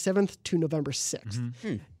August 7th to November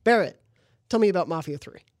 6th. Barrett, tell me about Mafia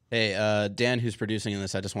 3. Hey, Dan, who's producing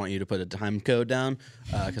this, I just want you to put a time code down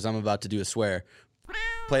because I'm about to do a swear.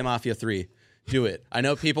 Play Mafia 3. Do it. I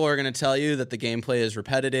know people are going to tell you that the gameplay is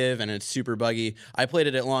repetitive and it's super buggy. I played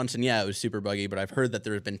it at launch, and yeah, it was super buggy, but I've heard that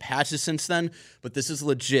there have been patches since then. But this is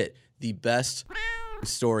legit the best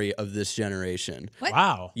story of this generation. What?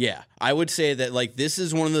 Wow. Yeah, I would say that like this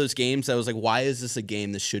is one of those games that was like, why is this a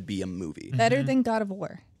game? This should be a movie. Better than God of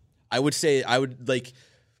War. I would say I would like.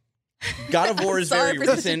 God of War is Sorry very for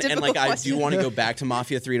such a recent, and like difficult I do want to go back to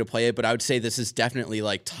Mafia 3 to play it, but I would say this is definitely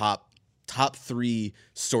like top top 3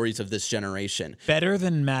 stories of this generation. Better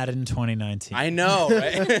than Madden 2019. I know,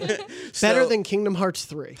 right? Better than Kingdom Hearts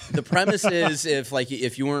 3. The premise is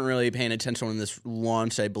if you weren't really paying attention when this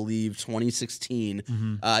launched, I believe 2016,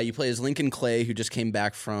 you play as Lincoln Clay, who just came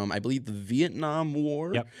back from, I believe, the Vietnam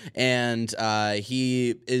War. Yep. And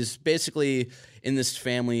he is basically in this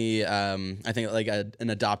family, I think like an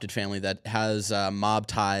adopted family that has mob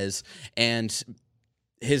ties, and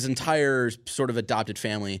his entire sort of adopted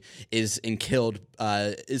family is killed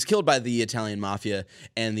by the Italian mafia,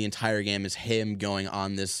 and the entire game is him going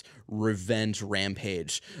on this revenge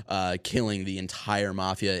rampage, killing the entire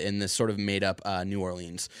mafia in this sort of made up New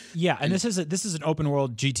Orleans. Yeah, and this is an open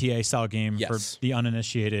world GTA style game for the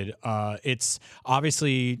uninitiated. It's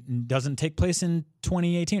obviously doesn't take place in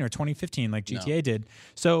 2018 or 2015 like GTA did.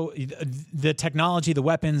 So the technology, the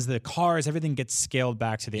weapons, the cars, everything gets scaled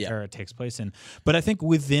back to the era it takes place in. But I think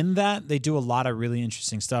within that, they do a lot of really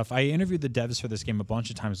interesting stuff. I interviewed the devs for this game a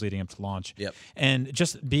bunch of times leading up to launch. Yep. And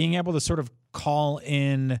just being able to sort of call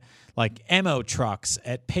in like ammo trucks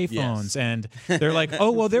at payphones, and they're like,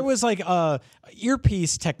 oh, well, there was like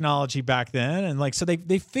earpiece technology back then, and like so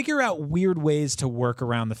they figure out weird ways to work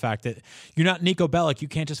around the fact that you're not Nico Bellic, you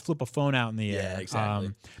can't just flip a phone out in the air.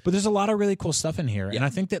 Exactly. But there's a lot of really cool stuff in here, and I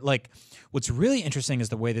think that like what's really interesting is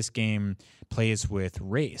the way this game plays with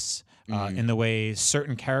race. In the way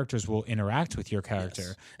certain characters will interact with your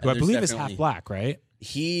character, who I believe is half black, right?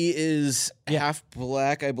 He is half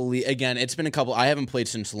black, I believe. Again, it's been a couple. I haven't played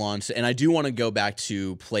since launch, and I do want to go back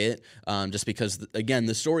to play it, just because, again,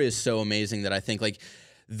 the story is so amazing that I think like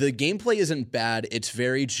the gameplay isn't bad. It's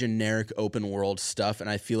very generic open world stuff, and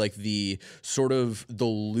I feel like the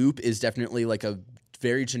loop is definitely like a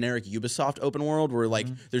very generic Ubisoft open world where like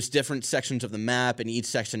there's different sections of the map, and each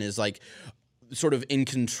section is like sort of in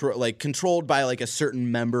control, like controlled by like a certain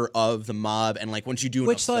member of the mob, and like once you do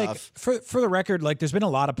enough like stuff, for the record, like there's been a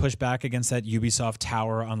lot of pushback against that Ubisoft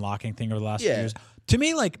tower unlocking thing over the last few years. To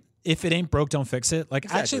me, like if it ain't broke, don't fix it. Like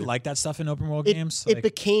I actually like that stuff in open world games. It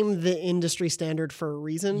became the industry standard for a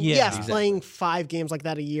reason. Yeah, yes, playing 5 games like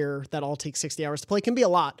that a year that all take 60 hours to play can be a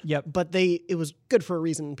lot. Yep. But it was good for a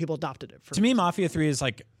reason. People adopted it. To me, Mafia 3 is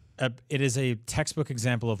like it is a textbook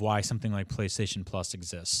example of why something like PlayStation Plus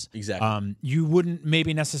exists. Exactly. You wouldn't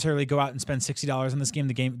maybe necessarily go out and spend $60 on this game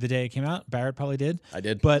the day it came out. Barrett probably did. I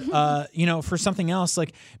did. But for something else,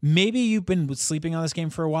 like maybe you've been sleeping on this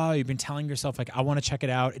game for a while. You've been telling yourself like, I want to check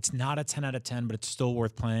it out. It's not a 10 out of 10, but it's still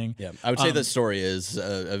worth playing. Yeah, I would say the story is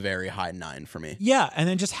a very high 9 for me. Yeah, and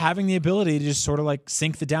then just having the ability to just sort of like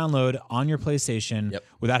sync the download on your PlayStation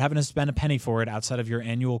without having to spend a penny for it outside of your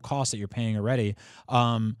annual cost that you're paying already.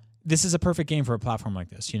 This is a perfect game for a platform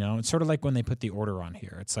like this. It's sort of like when they put the order on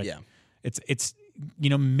here. It's like it's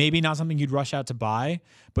maybe not something you'd rush out to buy,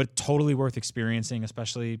 but totally worth experiencing,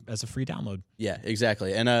 especially as a free download. Yeah,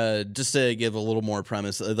 exactly. And just to give a little more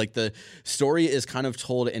premise, like the story is kind of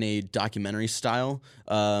told in a documentary style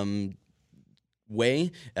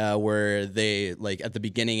way, where they like at the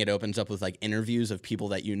beginning it opens up with like interviews of people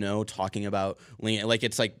that talking about like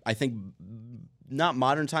it's like I think not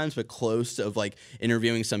modern times, but close of like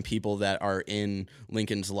interviewing some people that are in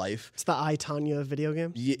Lincoln's life. It's the I, Tonya video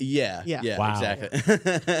game. Yeah, wow.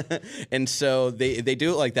 Exactly. And so they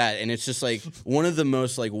do it like that, and it's just like one of the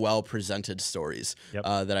most like well presented stories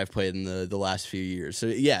that I've played in the last few years. So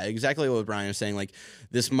yeah, exactly what Brian was saying. Like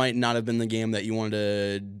this might not have been the game that you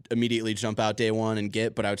wanted to immediately jump out day one and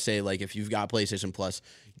get, but I would say like if you've got PlayStation Plus,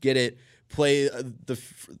 get it. Play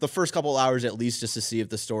the first couple hours at least just to see if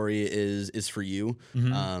the story is for you.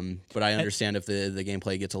 But I understand if the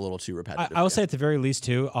gameplay gets a little too repetitive. I will say at the very least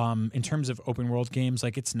too, in terms of open world games,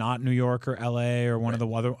 like it's not New York or LA or one of the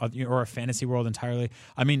other or a fantasy world entirely.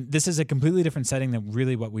 I mean, this is a completely different setting than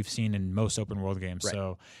really what we've seen in most open world games. Right.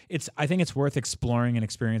 So I think it's worth exploring and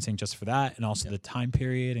experiencing just for that, and also the time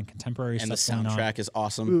period and contemporary and stuff. And the soundtrack is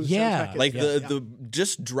awesome. Like the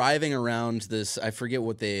just driving around this. I forget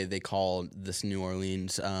what they call this New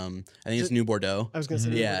Orleans. I think it's New Bordeaux. I was going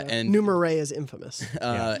to say and New Marais is infamous.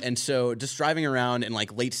 And so just driving around in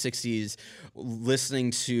like late 60s,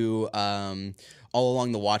 listening to All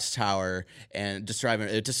Along the Watchtower and just driving,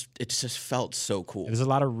 it just felt so cool. There's a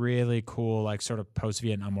lot of really cool like sort of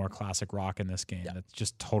post-Vietnam War classic rock in this game that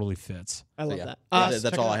just totally fits. I love that.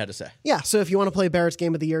 That's all I had to say. Yeah, so if you want to play Barrett's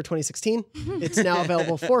Game of the Year 2016, it's now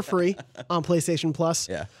available for free on PlayStation Plus.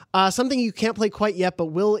 Yeah. Something you can't play quite yet, but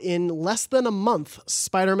will in less than a month,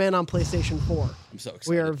 Spider-Man on PlayStation 4. I'm so excited.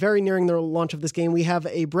 We are very nearing the launch of this game. We have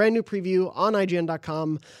a brand new preview on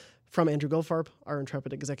IGN.com from Andrew Goldfarb, our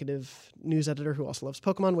intrepid executive news editor who also loves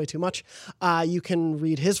Pokemon way too much. You can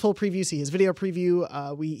read his full preview, see his video preview.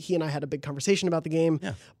 He and I had a big conversation about the game.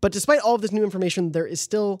 Yeah. But despite all of this new information, there are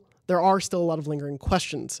still a lot of lingering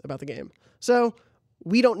questions about the game. So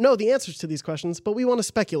we don't know the answers to these questions, but we want to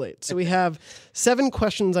speculate. So we have 7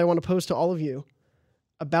 questions I want to pose to all of you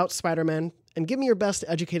about Spider-Man, and give me your best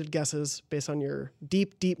educated guesses based on your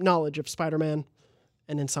deep, deep knowledge of Spider-Man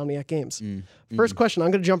and Insomniac games. First question,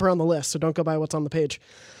 I'm going to jump around the list, so don't go by what's on the page.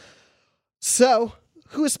 So,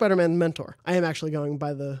 who is Spider-Man's mentor? I am actually going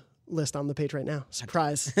by the list on the page right now.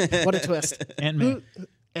 Surprise. What a twist. Aunt May.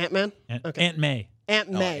 Ant-Man? Okay. Aunt May.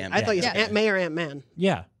 Aunt May. I thought you said Aunt May or Aunt Man.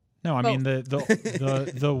 Yeah. No, I mean,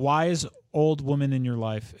 the wise old woman in your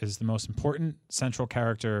life is the most important central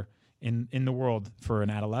character in the world for an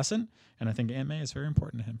adolescent, and I think Aunt May is very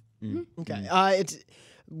important to him. Okay.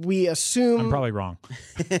 We assume... I'm probably wrong.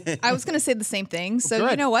 I was going to say the same thing. So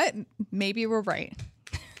Good. you know what? Maybe we're right.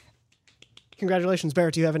 Congratulations,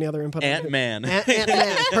 Barrett. Do you have any other input? Ant-Man.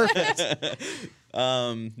 Ant-Man. Perfect.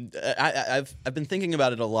 I've been thinking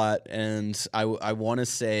about it a lot, and I want to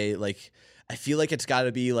say, like, I feel like it's got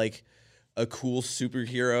to be like a cool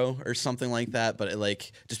superhero or something like that, but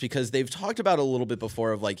just because they've talked about it a little bit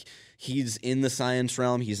before of like he's in the science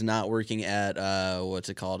realm, he's not working at what's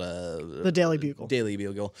it called, the Daily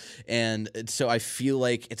Bugle. And so I feel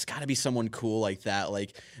like it's got to be someone cool like that,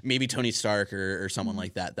 like maybe Tony Stark or someone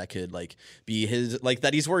like that could like be his, like,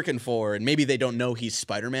 that he's working for, and maybe they don't know he's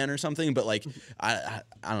Spider-Man or something, but like I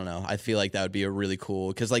don't know, I feel like that would be a really cool,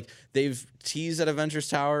 because like they've teased at Avengers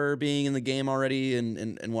Tower being in the game already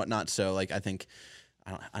and whatnot, so like I think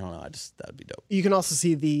I don't know. That would be dope. You can also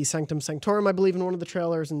see the Sanctum Sanctorum, I believe, in one of the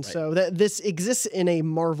trailers, and so this exists in a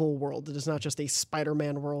Marvel world. It is not just a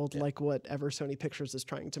Spider-Man world like whatever Sony Pictures is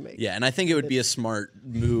trying to make. Yeah, and I think it would be a smart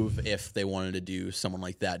move if they wanted to do someone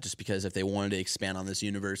like that, just because if they wanted to expand on this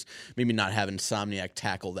universe, maybe not have Insomniac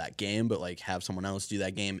tackle that game, but like have someone else do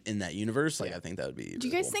that game in that universe. Like I think that would be. Do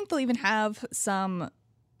you guys think they'll even have some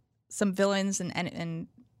villains and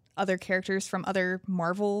other characters from other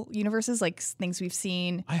Marvel universes, like things we've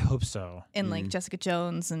seen? I hope so. In like Jessica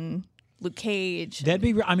Jones and Luke Cage. That'd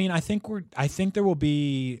be. I mean, I think there will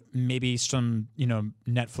be maybe some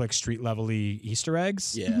Netflix street level-y Easter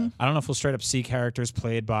eggs. Yeah. I don't know if we'll straight up see characters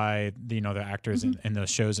played by the actors in those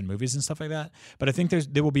shows and movies and stuff like that. But I think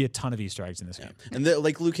there will be a ton of Easter eggs in this game. And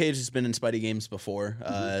like Luke Cage has been in Spidey games before,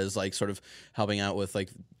 as like sort of helping out with like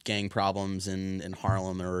gang problems in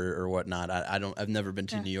Harlem or whatnot. I've never been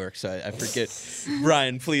to New York, so I forget.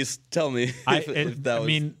 Brian, please tell me if that was. I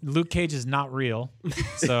mean, Luke Cage is not real,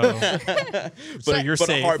 so. So you're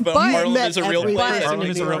safe. But Harlem is a real place. Harlem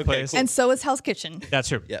is a real place. And so is Hell's Kitchen. That's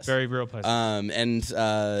true. Yes. Very real place.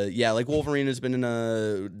 Like Wolverine has been in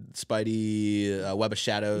a Spidey Web of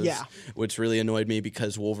Shadows, which really annoyed me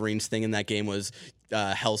because Wolverine's thing in that game was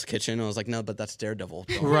Hell's Kitchen. I was like, no, but that's Daredevil.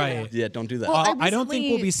 Right. Yeah, don't do that. Well, I don't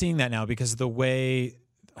think we'll be seeing that now because the way...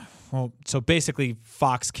 Well, so basically,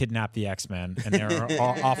 Fox kidnapped the X-Men, and they're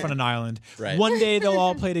off on an island. Right. One day, they'll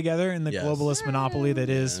all play together in the globalist monopoly that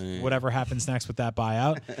is whatever happens next with that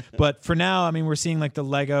buyout. But for now, I mean, we're seeing like the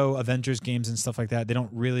Lego Avengers games and stuff like that. They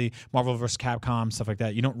don't really, Marvel vs. Capcom, stuff like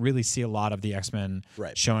that. You don't really see a lot of the X-Men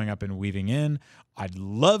showing up and weaving in. I'd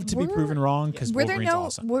love to be proven wrong because Wolverine's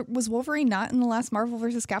awesome. Was Wolverine not in the last Marvel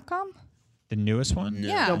vs. Capcom? The newest one? No.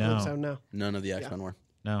 Yeah. Don't believe so, no. None of the X-Men were.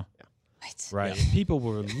 No. What? Right. Yeah. People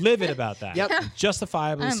were livid about that. Yep.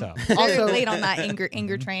 Justifiably so. Also late on that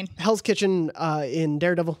anger train. Hell's Kitchen in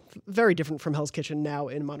Daredevil, very different from Hell's Kitchen now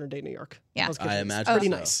in modern day New York. Yeah. Hell's Kitchen I is imagine pretty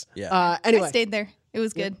so. nice. Yeah. Anyway, I stayed there. It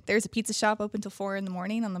was good. There's a pizza shop open till 4 a.m.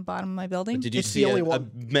 on the bottom of my building. Did you It's see the only a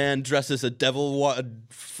one. man dressed as a devil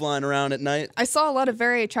flying around at night? I saw a lot of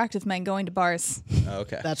very attractive men going to bars. Oh,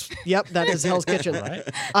 okay. that is Hell's Kitchen. Right.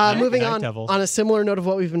 Moving Night on, Devils. on a similar note of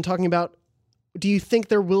what we've been talking about, do you think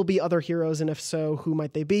there will be other heroes, and if so, who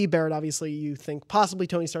might they be? Barrett, obviously, you think possibly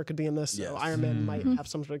Tony Stark could be in this, so Iron Man might have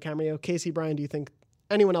some sort of cameo. Casey, Brian, do you think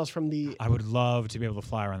anyone else from the... I would love to be able to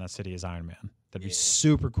fly around that city as Iron Man. That'd be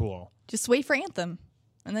super cool. Just wait for Anthem.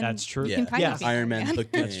 And then That's true. You can kind of be Iron Man. The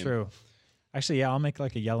game. That's true. Actually, yeah, I'll make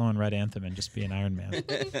like a yellow and red Anthem and just be an Iron Man.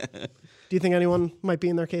 Do you think anyone might be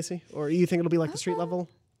in there, Casey? Or you think it'll be like the street level?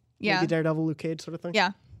 Yeah. Maybe Daredevil, Luke Cage sort of thing?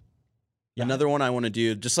 Yeah. Another one I want to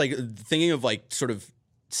do, just like thinking of like sort of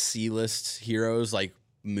C-list heroes like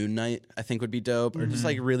Moon Knight, I think would be dope, or just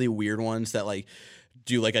like really weird ones that like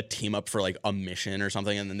do like a team up for like a mission or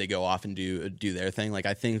something, and then they go off and do their thing. Like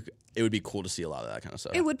I think it would be cool to see a lot of that kind of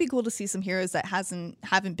stuff. It would be cool to see some heroes that haven't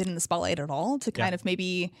been in the spotlight at all to kind of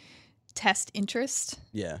maybe test interest.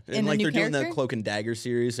 Yeah, in and a like new they're doing the character? Cloak and Dagger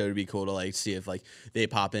series, so it'd be cool to like see if like they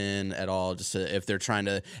pop in at all, just if they're trying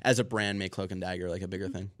to, as a brand, make Cloak and Dagger like a bigger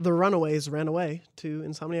thing. The Runaways ran away to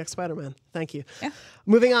Insomniac Spider-Man. Thank you. Yeah.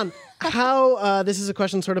 Moving on. How, this is a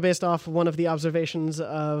question sort of based off one of the observations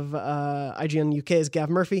of IGN UK's Gav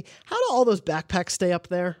Murphy. How do all those backpacks stay up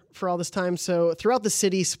there for all this time? So throughout the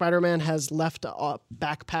city, Spider-Man has left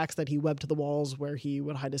backpacks that he webbed to the walls where he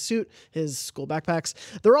would hide his suit, his school backpacks.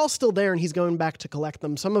 They're all still there, and he's going back to collect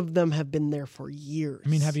them. Some of them have been there for years. I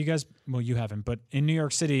mean, have you guys? Well, you haven't, but in New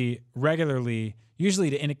York City, regularly, usually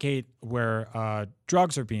to indicate where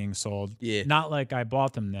drugs are being sold. Yeah. Not like I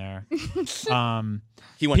bought them there.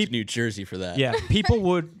 He went to New Jersey for that. Yeah, people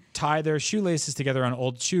would tie their shoelaces together on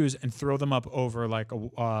old shoes and throw them up over like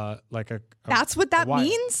a That's what that wire.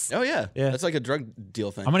 means? Oh yeah. Yeah. That's like a drug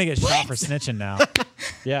deal thing. I'm gonna get shot for snitching now.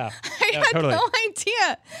 Yeah, I had totally. no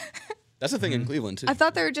idea. That's a thing in Cleveland too. I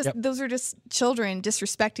thought they were just those are just children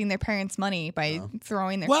disrespecting their parents' money by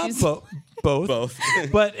throwing their Well, shoes. both. Both.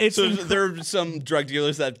 But it's So there are some drug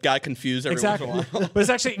dealers that got confused every exactly. once in a while. But it's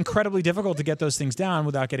actually incredibly difficult to get those things down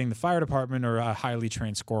without getting the fire department or a highly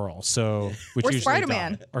trained squirrel. So, which Or usually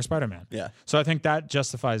Spider-Man. die. Or Spider-Man. Yeah. So I think that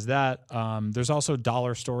justifies that. There's also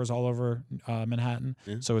dollar stores all over Manhattan,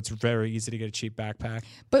 so it's very easy to get a cheap backpack.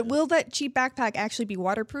 But will that cheap backpack actually be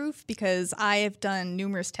waterproof? Because I have done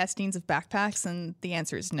numerous testings of backpacks, and the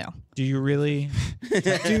answer is no. Do you really? Do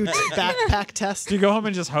backpack test. Do you go home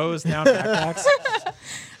and just hose down backpacks?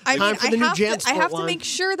 I Time mean, for the new I JanSport have to line. make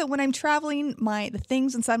sure that when I'm traveling, the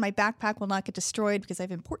things inside my backpack will not get destroyed because I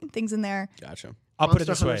have important things in there. Gotcha. I'll put it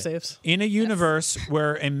Monster this way: Hunter saves. in a universe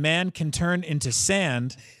where a man can turn into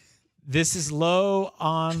sand, this is low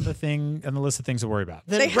on the list of things to worry about.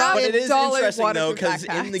 They have But it is dollar interesting though, waterproof because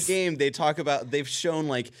in the backpacks. game they talk about they've shown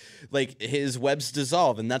like his webs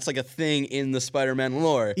dissolve, and that's like a thing in the Spider-Man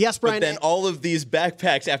lore. Yes, Brian, But then all of these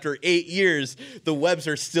backpacks, after 8 years, the webs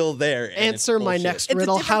are still there. and it's Answer my bullshit. next It's a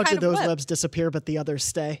riddle. different How kind did of those web. webs disappear but the others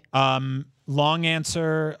stay? Long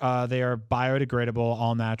answer: they are biodegradable,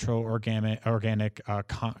 all natural, organic,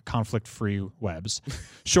 conflict-free webs.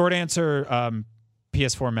 Short answer: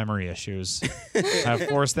 PS4 memory issues have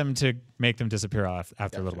forced them to make them disappear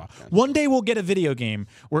after a little while. One day we'll get a video game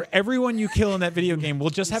where everyone you kill in that video game will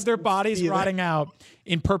just have their bodies rotting out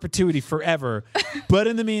in perpetuity forever. But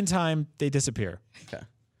in the meantime, they disappear. Okay.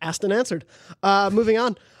 Asked and answered. Moving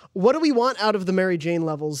on. What do we want out of the Mary Jane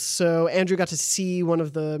levels? So Andrew got to see one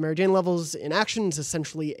of the Mary Jane levels in action. It's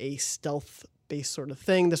essentially a stealth-based sort of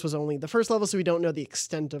thing. This was only the first level, so we don't know the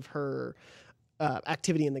extent of her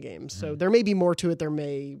activity in the game. So there may be more to it. There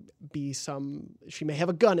may be some. She may have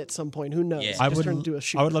a gun at some point. Who knows? Yeah. Just turn into a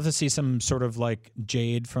shooter. I would love to see some sort of like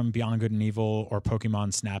Jade from Beyond Good and Evil or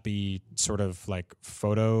Pokemon Snappy sort of like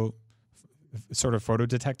photo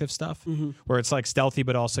detective stuff where it's like stealthy,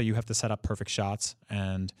 but also you have to set up perfect shots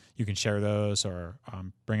and you can share those or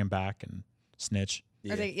bring them back and snitch.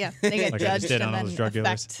 Or they get Like I just judged did and on all then those drug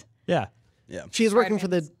dealers. affect. Yeah. Yeah. She is working for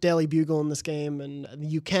the Spider-Man's. Daily Bugle in this game, and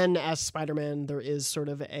you can, as Spider-Man, there is sort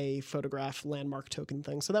of a photograph landmark token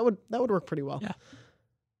thing. So that would work pretty well. Yeah.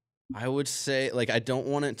 I would say, like, I don't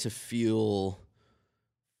want it to feel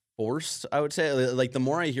forced. I would say, like, the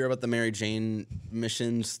more I hear about the Mary Jane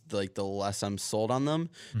missions, like, the less I'm sold on them.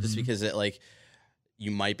 Just because it, like,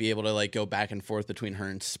 you might be able to like go back and forth between her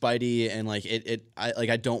and Spidey, and like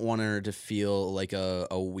I don't want her to feel like a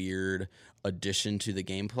weird addition to the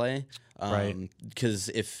gameplay. Right. Because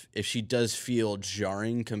if she does feel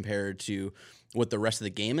jarring compared to what the rest of the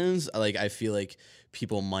game is, like I feel like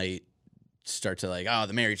people might start to like, oh,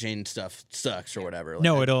 the Mary Jane stuff sucks or whatever. Like,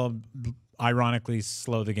 No, it'll ironically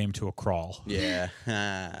slow the game to a crawl. yeah.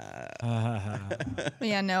 But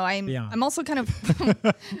yeah, no, Yeah. I'm also kind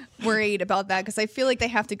of worried about that because I feel like they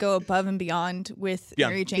have to go above and beyond with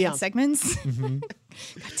Mary Jane Beyond. segments. God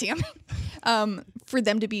damn it. For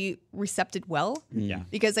them to be recepted well. Yeah.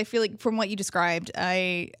 Because I feel like from what you described,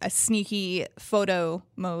 a sneaky photo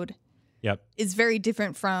mode Yep. is very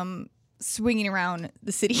different from swinging around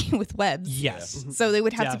the city with webs. Yes. So they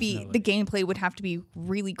would have to be, Definitely. the gameplay would have to be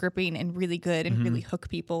really gripping and really good and really hook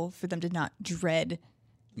people for them to not dread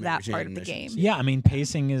that Jane part of the missions. game. Yeah, I mean,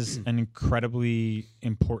 pacing is an incredibly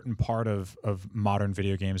important part of modern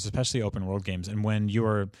video games, especially open world games. And when you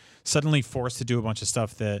are suddenly forced to do a bunch of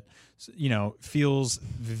stuff that, you know, feels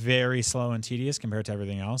very slow and tedious compared to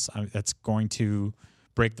everything else, that's going to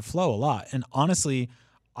break the flow a lot. And honestly,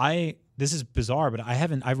 this is bizarre, but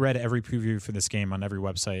I've read every preview for this game on every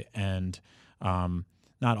website, and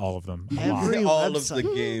not all of them. A lot. Every all of website.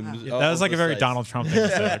 the games. That was like a very Donald Trump thing to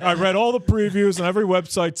say. Like, I read all the previews on every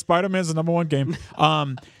website. Spider-Man's the #1 game.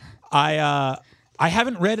 I I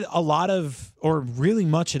haven't read a lot of, or really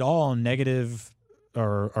much at all, negative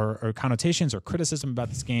or connotations or criticism about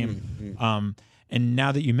this game. And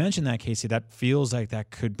now that you mention that, Casey, that feels like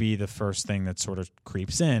that could be the first thing that sort of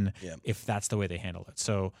creeps in if that's the way they handle it.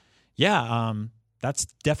 So, that's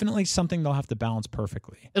definitely something they'll have to balance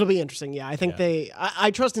perfectly. It'll be interesting. Yeah, I think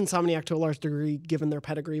I trust Insomniac to a large degree given their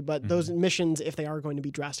pedigree, but those missions, if they are going to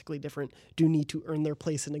be drastically different, do need to earn their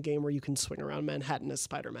place in a game where you can swing around Manhattan as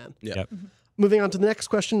Spider-Man. Yep. Moving on to the next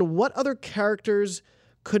question, what other characters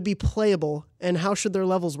could be playable and how should their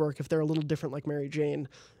levels work if they're a little different like Mary Jane?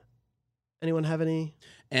 Anyone have any?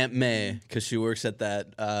 Aunt May, because she works at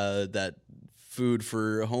that food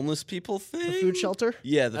for homeless people thing. The food shelter?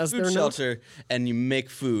 Yeah, the food shelter, and you make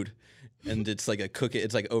food, and it's like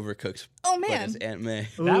it's like overcooked. Oh but man, it's Aunt May.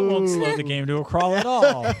 That won't slow the game to a crawl at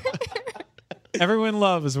all. Everyone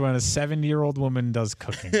loves when a 70-year-old woman does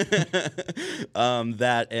cooking.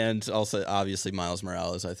 That and also obviously Miles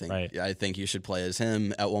Morales. I think Right. I think you should play as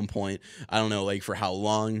him at one point. I don't know like for how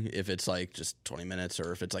long, if it's like just 20 minutes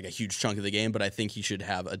or if it's like a huge chunk of the game, but I think he should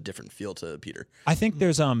have a different feel to Peter. I think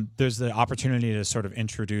there's the opportunity to sort of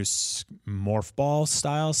introduce morph ball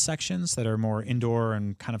style sections that are more indoor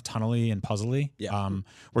and kind of tunnely and puzzly. Yeah.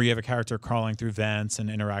 Where you have a character crawling through vents and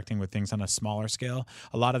interacting with things on a smaller scale.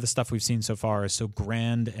 A lot of the stuff we've seen so far is so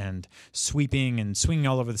grand and sweeping and swinging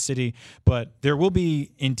all over the city, but there will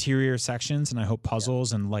be interior sections and I hope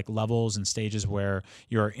puzzles and like levels and stages where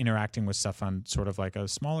you're interacting with stuff on sort of like a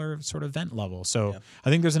smaller sort of vent level. So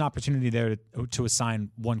I think there's an opportunity there to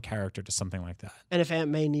assign one character to something like that. And if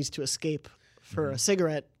Aunt May needs to escape for a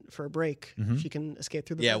cigarette for a break, she can escape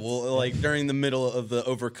through the vents. Well, like during the middle of the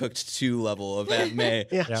Overcooked 2 level of Aunt May,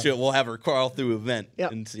 we'll have her crawl through a vent.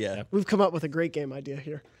 We've come up with a great game idea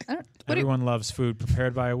here. Everyone loves food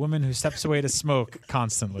prepared by a woman who steps away to smoke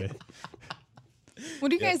constantly. What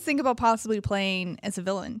do you guys think about possibly playing as a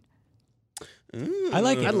villain? I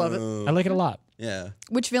like it. I'd love it. I like it a lot. Yeah.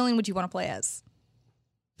 Which villain would you want to play as?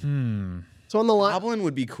 So on the line, Goblin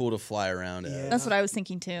would be cool to fly around as. That's what I was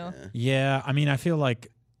thinking too. Yeah, I mean, I feel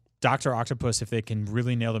like Dr. Octopus, if they can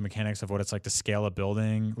really nail the mechanics of what it's like to scale a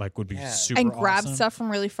building, like would be super And grab awesome. stuff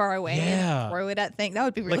from really far away Yeah. and throw it at things. That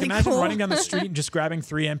would be really Like imagine cool. running down the street and just grabbing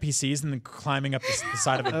 3 NPCs and then climbing up the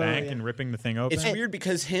side of a bank and ripping the thing open. It's weird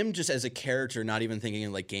because him just as a character, not even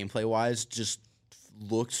thinking like gameplay wise, just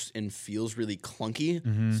looks and feels really clunky.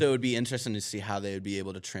 So it would be interesting to see how they would be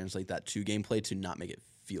able to translate that to gameplay to not make it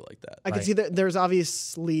feel like that. I can see that there's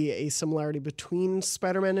obviously a similarity between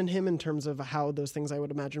Spider-Man and him in terms of how those things I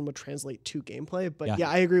would imagine would translate to gameplay. But yeah,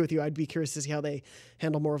 I agree with you. I'd be curious to see how they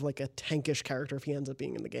handle more of like a tankish character if he ends up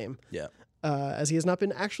being in the game. Yeah. As he has not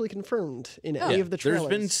been actually confirmed in any of the trailers.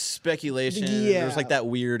 There's been speculation. Yeah. There was like that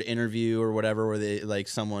weird interview or whatever where they like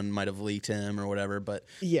someone might have leaked him or whatever. But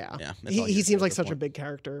that's all he he seems like at such this a point. big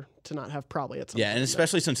character to not have probably at some Yeah, point. and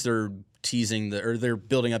especially since they're teasing they're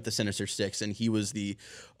building up the Sinister Six, and he was the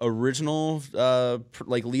original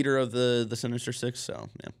like leader of the Sinister Six. So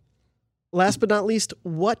yeah. Last but not least,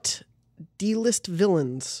 what D-list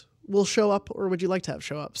villains will show up or would you like to have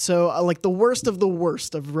show up? So like the worst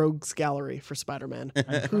of Rogue's Gallery for Spider-Man.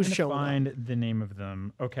 Who's showing up? Find the name of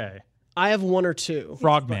them. Okay. I have one or two.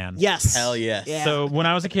 Frogman. Yes. Hell yes. Yeah. So when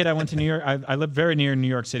I was a kid, I went to New York. I lived very near New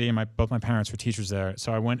York City, and both my parents were teachers there.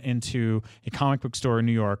 So I went into a comic book store in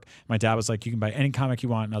New York. My dad was like, "You can buy any comic you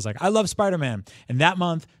want," and I was like, "I love Spider-Man." And that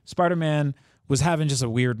month, Spider-Man was having just a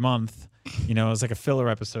weird month. You know, it was like a filler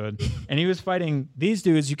episode, and he was fighting these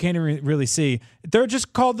dudes you can't even really see. They're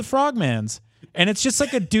just called the Frogmans, and it's just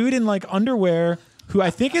like a dude in like underwear who I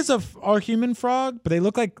think is a human frog, but they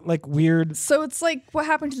look like weird. So it's like what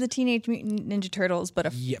happened to the Teenage Mutant Ninja Turtles, but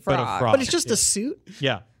a frog. But it's just a suit?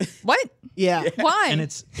 Yeah. What? Yeah. Why? And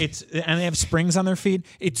and they have springs on their feet.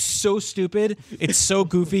 It's so stupid. It's so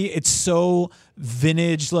goofy. It's so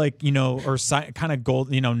vintage, like, you know, or kind of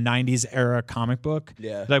gold, you know, 90s era comic book.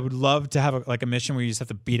 Yeah. That I would love to have a mission where you just have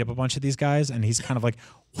to beat up a bunch of these guys, and he's kind of like,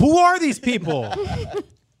 who are these people?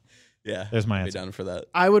 Yeah. There's my I'd be answer. down for that.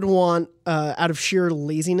 I would want, out of sheer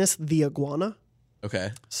laziness, the iguana. Okay.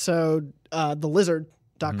 So the lizard,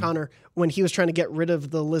 Doc Connor, when he was trying to get rid of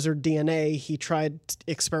the lizard DNA, he tried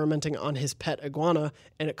experimenting on his pet iguana,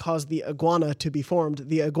 and it caused the iguana to be formed.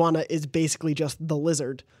 The iguana is basically just the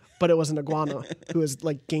lizard, but it was an iguana who has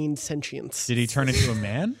like gained sentience. Did he turn into a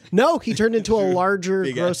man? No, he turned into a larger,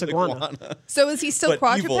 gross Big-ass iguana. So is he still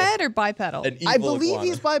But evil. quadruped or bipedal? An I evil believe iguana.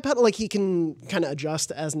 he's bipedal. Like he can kind of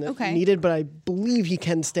adjust as Okay. needed, but I believe he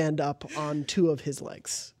can stand up on 2 of his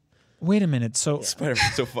legs. Wait a minute. So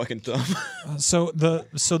Spider-Man's so fucking dumb. So the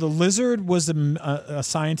lizard was a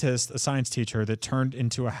scientist, a science teacher that turned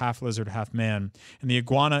into a half lizard, half man, and the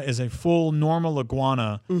iguana is a full normal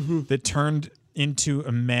iguana that turned into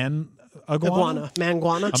a man iguana.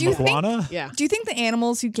 Man-guana. Do you think- iguana? Yeah. Do you think the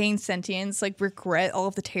animals who gain sentience like regret all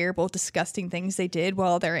of the terrible, disgusting things they did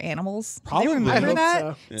while they're animals? Do Probably. they remember I hope that?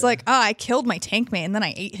 so. It's like, I killed my tank mate and then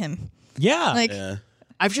I ate him. Yeah. Like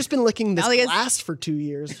I've just been licking this Now he has- glass for 2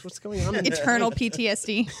 years. What's going on? eternal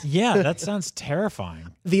PTSD. yeah, that sounds terrifying.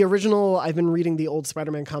 The original, I've been reading the old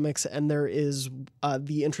Spider-Man comics, and there is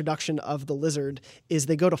the introduction of the lizard is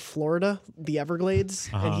they go to Florida, the Everglades,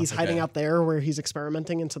 and he's hiding out there where he's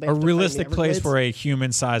experimenting, and so they A have to find the realistic place Everglades. where a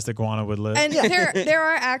human-sized iguana would live. And there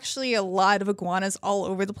are actually a lot of iguanas all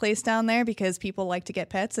over the place down there because people like to get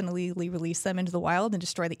pets and illegally release them into the wild and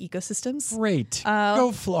destroy the ecosystems. Great.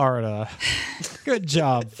 Go Florida. Good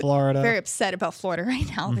job, Florida. Very upset about Florida right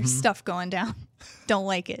now. There's stuff going down. Don't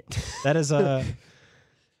like it. That is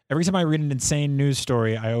every time I read an insane news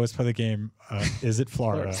story, I always play the game, Is It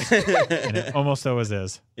Florida? And it almost always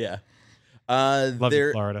is. Yeah. Love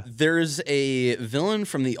you, Florida. There's a villain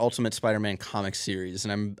from the Ultimate Spider-Man comic series,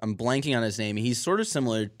 and I'm blanking on his name. He's sort of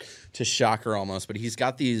similar to Shocker almost, but he's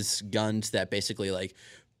got these guns that basically like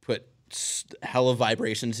put hella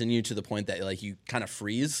vibrations in you to the point that like you kind of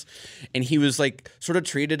freeze. And he was like sort of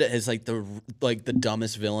treated as like the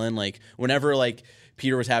dumbest villain. Like whenever like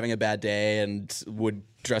Peter was having a bad day and would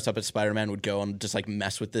dress up as Spider-Man, would go and just like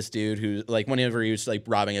mess with this dude who like whenever he was like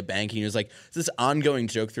robbing a bank, he was like this ongoing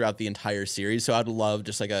joke throughout the entire series. So I'd love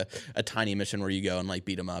just like a tiny mission where you go and like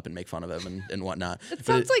beat him up and make fun of him and whatnot. It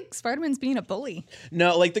sounds like Spider-Man's being a bully.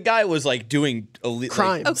 No, like the guy was like doing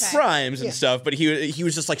Crimes. Okay. crimes and stuff, but he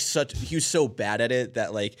was just like he was so bad at it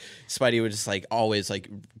that like Spidey would just like always like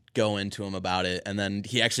go into him about it, and then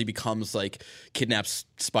he actually becomes like kidnaps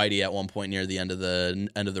Spidey at one point near the end of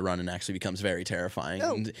the run and actually becomes very terrifying.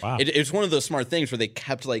 And Wow. It's one of those smart things where they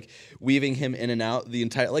kept like weaving him in and out the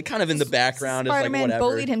entire like kind of in the background as like Spider-Man whatever.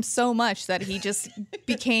 bullied him so much that he just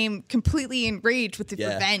became completely enraged with the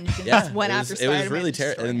revenge and Yeah, just went after it Spider-Man. was really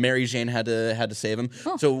terrible. And Mary Jane had to save him.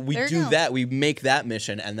 So we there you do go. that. We make that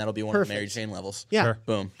mission, and that'll be one of the Mary Perfect. Jane levels. Yeah. Sure.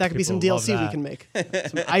 Boom. That could be some People love DLC we that. can make.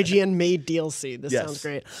 Some IGN made DLC. This Yes. sounds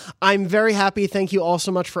great. I'm very happy. Thank you all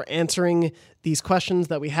so much for answering these questions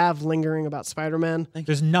that we have lingering about Spider-Man.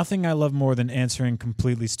 There's nothing I love more than answering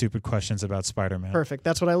completely stupid questions about Spider-Man. Perfect.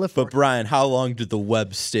 That's what I live for. But Brian, how long do the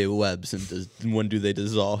webs stay webs, and when do they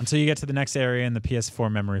dissolve? Until you get to the next area and the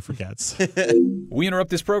PS4 memory forgets. We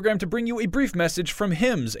interrupt this program to bring you a brief message from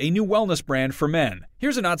Hims, a new wellness brand for men.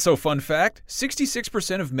 Here's a not-so-fun fact.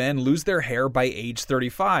 66% of men lose their hair by age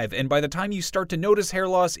 35, and by the time you start to notice hair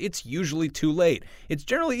loss, it's usually too late. It's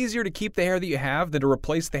generally easier to keep the hair that you have than to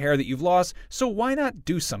replace the hair that you've lost, so why not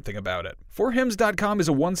do something about it? ForHims.com is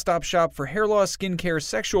a one-stop shop for hair loss, skincare,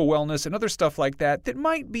 sexual wellness, and other stuff like that that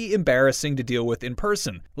might be embarrassing to deal with in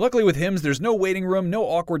person. Luckily with Hims, there's no waiting room, no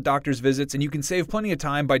awkward doctor's visits, and you can save plenty of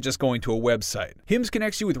time by just going to a website. Hims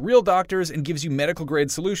connects you with real doctors and gives you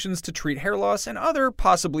medical-grade solutions to treat hair loss and other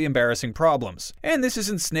possibly embarrassing problems. And this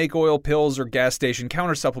isn't snake oil, pills, or gas station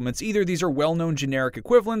counter supplements either. These are well-known generic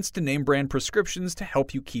equivalents to name-brand prescriptions to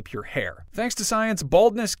help you keep your hair. Thanks to science,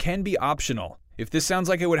 baldness can be optional. If this sounds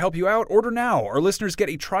like it would help you out, order now. Our listeners get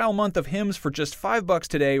a trial month of Hims for just $5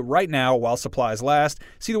 today, right now, while supplies last.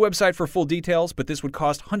 See the website for full details, but this would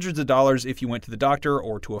cost hundreds of dollars if you went to the doctor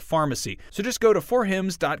or to a pharmacy. So just go to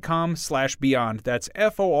forhims.com/beyond. That's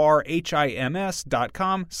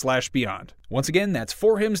FORHIMS.com/beyond. Once again, that's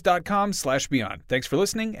forhims.com/beyond. Thanks for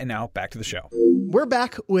listening, and now back to the show. We're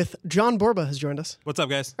back with John Borba has joined us. What's up,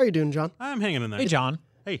 guys? How are you doing, John? I'm hanging in there. Hey, John.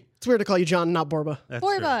 Hey. It's weird to call you John, not Borba. That's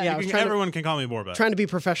Borba. true. Yeah, I was trying to- Everyone can call me Borba. Trying to be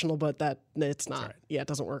professional, but it's not. Yeah, it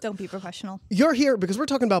doesn't work. Don't be professional. You're here because we're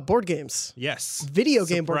talking about board games. Yes. Video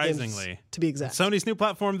game board games, Surprisingly. to be exact. Sony's new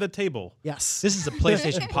platform, The Table. Yes. This is a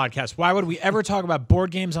PlayStation podcast. Why would we ever talk about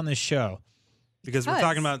board games on this show? Because we're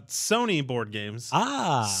talking about Sony board games.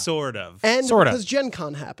 Sort of. And Sorta. because Gen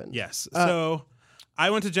Con happened. Yes. So I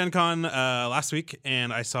went to Gen Con last week,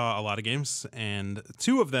 and I saw a lot of games, and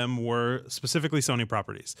two of them were specifically Sony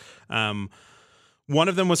properties. One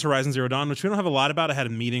of them was Horizon Zero Dawn, which we don't have a lot about. I had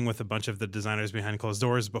a meeting with a bunch of the designers behind closed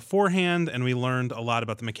doors beforehand, and we learned a lot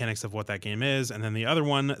about the mechanics of what that game is. And then the other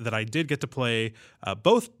one that I did get to play,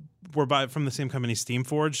 both were from the same company,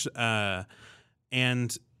 Steamforged.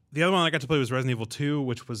 And the other one I got to play was Resident Evil 2,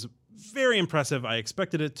 which was very impressive. I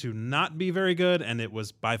expected it to not be very good, and it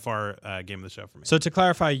was by far game of the show for me. So to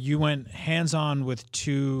clarify, you went hands-on with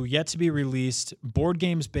two yet-to-be-released board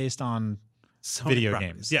games based on Sony video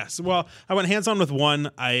properties. games. Yes. Well, I went hands-on with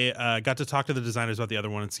one. I got to talk to the designers about the other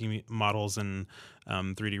one and see models and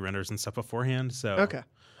 3D renders and stuff beforehand. So Okay.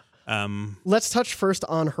 Let's touch first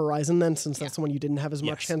on Horizon then, since that's the one you didn't have as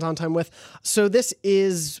much hands-on time with. So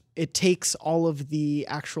it takes all of the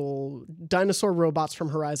actual dinosaur robots from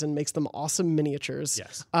Horizon, makes them awesome miniatures.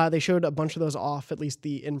 Yes. They showed a bunch of those off, at least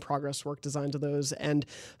the in-progress work designs of those, and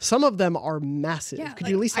some of them are massive. Yeah, Could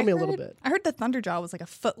you at least tell me a little bit? I heard the Thunderjaw was like a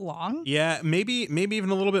foot long. Yeah, maybe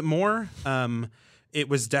even a little bit more. It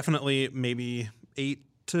was definitely maybe 8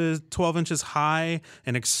 to 12 inches high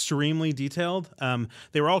and extremely detailed.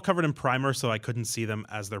 They were all covered in primer, so I couldn't see them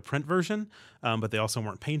as their print version, but they also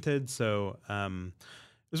weren't painted. So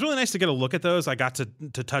it was really nice to get a look at those. I got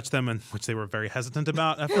to touch them, which they were very hesitant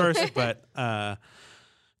about at first, but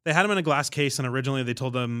they had them in a glass case, and originally they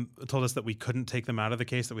told us that we couldn't take them out of the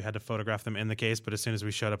case, that we had to photograph them in the case. But as soon as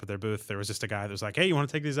we showed up at their booth, there was just a guy that was like, "Hey, you want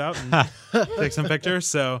to take these out and take some pictures?"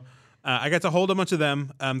 So I got to hold a bunch of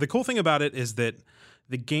them. The cool thing about it is that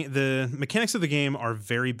the mechanics of the game are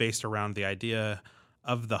very based around the idea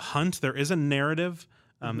of the hunt. There is a narrative.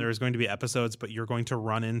 There is going to be episodes, but you're going to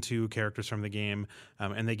run into characters from the game.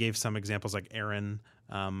 And they gave some examples like Aaron.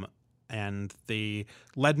 And they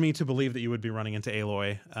led me to believe that you would be running into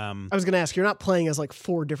Aloy. I was going to ask, you're not playing as like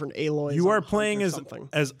 4 different Aloys. You are playing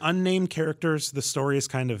as unnamed characters. The story is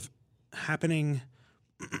kind of happening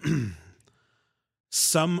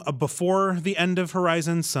some before the end of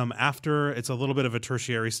Horizon, some after. It's a little bit of a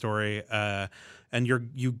tertiary story, and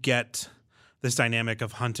you get this dynamic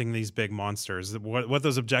of hunting these big monsters. What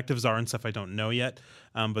those objectives are and stuff I don't know yet,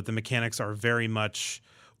 but the mechanics are very much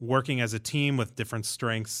working as a team with different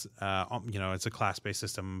strengths. It's a class-based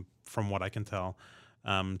system from what I can tell,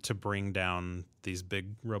 to bring down these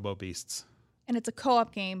big robo beasts. And it's a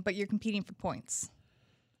co-op game, but you're competing for points.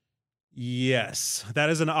 Yes, that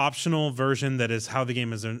is an optional version. That is how the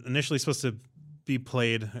game is initially supposed to be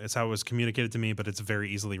played. It's how it was communicated to me, but it's very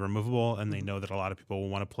easily removable, and they know that a lot of people will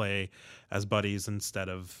want to play as buddies instead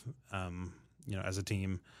of, as a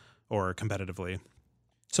team or competitively.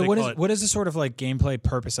 So what is the sort of like gameplay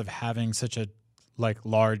purpose of having such a like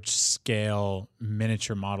large scale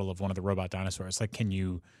miniature model of one of the robot dinosaurs? Like, can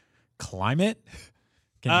you climb it?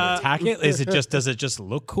 Can you attack it? Does it just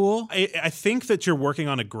look cool? I think that you're working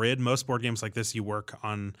on a grid. Most board games like this, you work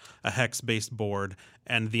on a hex-based board,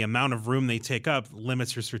 and the amount of room they take up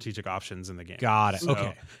limits your strategic options in the game. Got it. So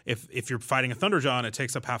okay. If you're fighting a Thunderjaw and it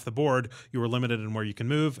takes up half the board, you are limited in where you can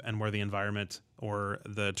move and where the environment or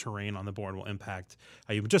the terrain on the board will impact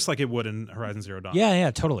you, just like it would in Horizon Zero Dawn.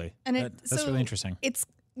 Yeah, totally. And that's really interesting. It's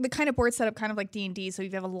the kind of board setup, kind of like D&D. So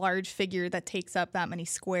you have a large figure that takes up that many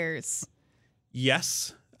squares.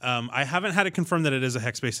 Yes. I haven't had it confirmed that it is a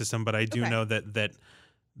hex-based system, but I do know that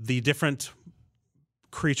the different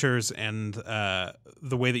creatures and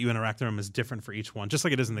the way that you interact with them is different for each one, just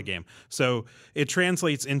like it is in the game. So it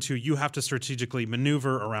translates into you have to strategically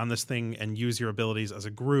maneuver around this thing and use your abilities as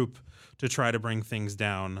a group to try to bring things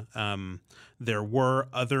down. There were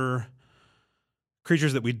other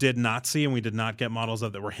creatures that we did not see and we did not get models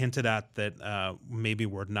of that were hinted at that maybe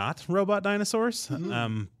were not robot dinosaurs,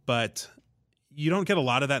 but you don't get a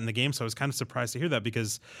lot of that in the game, so I was kind of surprised to hear that,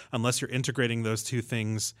 because unless you're integrating those two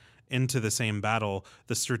things into the same battle,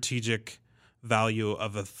 the strategic value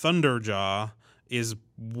of a Thunderjaw is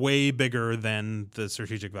way bigger than the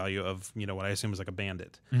strategic value of what I assume is like a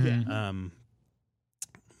bandit. Mm-hmm.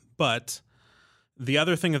 But the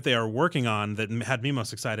other thing that they are working on that had me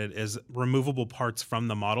most excited is removable parts from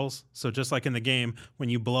the models. So just like in the game, when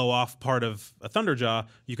you blow off part of a Thunderjaw,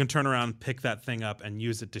 you can turn around, pick that thing up, and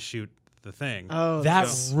use it to shoot the thing. Oh, that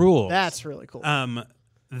rules. That's really cool.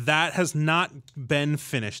 That has not been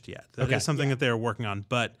finished yet. That is something that they are working on,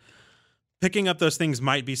 but picking up those things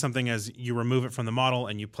might be something as you remove it from the model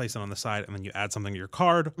and you place it on the side and then you add something to your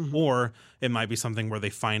card, or it might be something where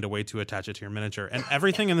they find a way to attach it to your miniature. And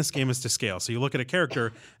everything in this game is to scale. So you look at a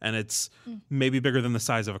character and it's maybe bigger than the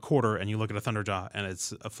size of a quarter, and you look at a Thunderjaw and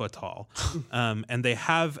it's a foot tall. And they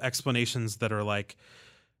have explanations that are like,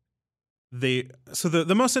 the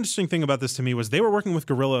most interesting thing about this to me was they were working with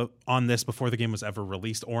Guerrilla on this before the game was ever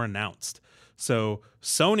released or announced. So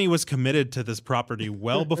Sony was committed to this property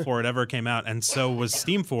well before it ever came out, and so was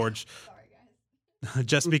Steamforge.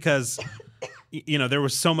 Just because there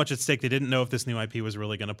was so much at stake, they didn't know if this new IP was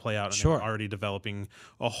really going to play out, and they were already developing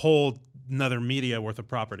a whole another media worth of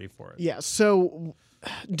property for it. Yeah. So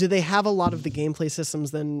do they have a lot of the gameplay systems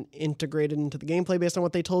then integrated into the gameplay based on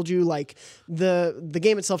what they told you? Like the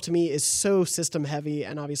game itself to me is so system heavy,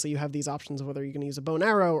 and obviously you have these options of whether you can use a bow and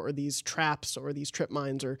arrow or these traps or these trip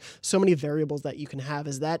mines or so many variables that you can have.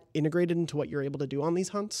 Is that integrated into what you're able to do on these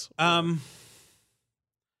hunts?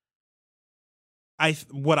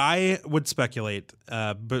 what I would speculate,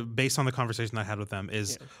 but based on the conversation I had with them,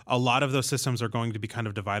 is a lot of those systems are going to be kind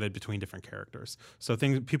of divided between different characters. So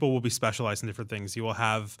people will be specialized in different things. You will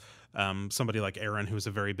have somebody like Aaron, who's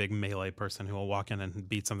a very big melee person, who will walk in and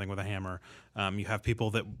beat something with a hammer. You have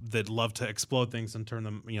people that love to explode things and turn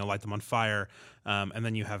them, light them on fire. And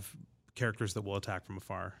then you have characters that will attack from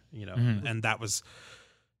afar. And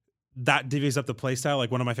that divvies up the playstyle.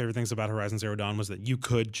 Like, one of my favorite things about Horizon Zero Dawn was that you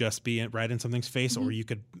could just be right in something's face, or you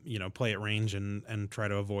could, play at range and try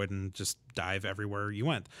to avoid and just dive everywhere you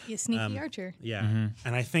went. You sneaky archer. Yeah.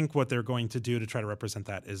 And I think what they're going to do to try to represent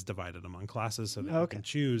that is divide it among classes so that you can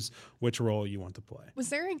choose which role you want to play. Was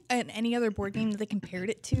there any other board game that they compared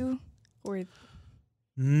it to? Or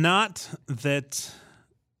Not that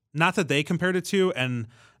they compared it to, and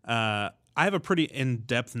I have a pretty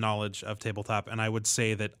in-depth knowledge of tabletop, and I would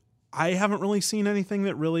say that I haven't really seen anything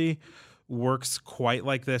that really works quite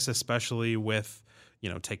like this, especially with,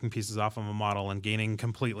 taking pieces off of a model and gaining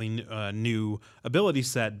completely new ability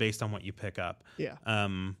set based on what you pick up. Yeah.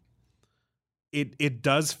 It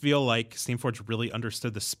does feel like Steamforge really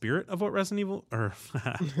understood the spirit of what Resident Evil, or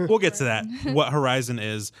we'll get to that, what Horizon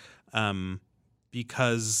is,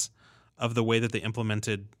 because of the way that they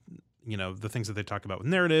implemented, the things that they talk about with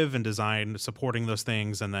narrative and design, supporting those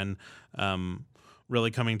things, and then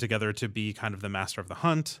really coming together to be kind of the master of the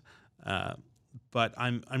hunt. But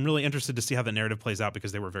I'm really interested to see how the narrative plays out,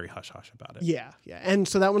 because they were very hush-hush about it. Yeah. And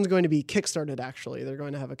so that one's going to be kickstarted, actually. They're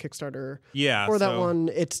going to have a Kickstarter for that one.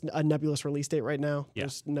 It's a nebulous release date right now. Yeah.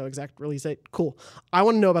 There's no exact release date. Cool. I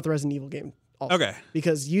want to know about the Resident Evil game also. Okay.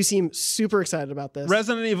 Because you seem super excited about this.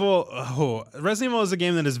 Resident Evil is a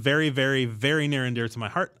game that is very, very, very near and dear to my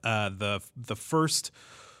heart. The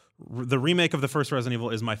remake of the first Resident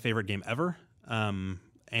Evil is my favorite game ever.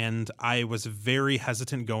 And I was very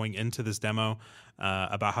hesitant going into this demo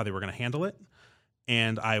about how they were going to handle it.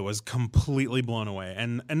 And I was completely blown away.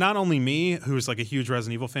 And not only me, who's like a huge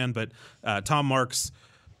Resident Evil fan, but Tom Marks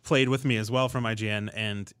played with me as well from IGN.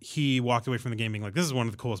 And he walked away from the game being like, this is one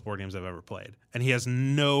of the coolest board games I've ever played. And he has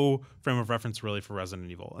no frame of reference really for Resident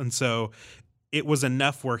Evil. And so it was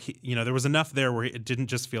enough where there was enough there where it didn't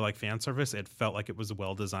just feel like fan service. It felt like it was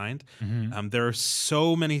well designed. There are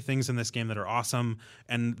so many things in this game that are awesome.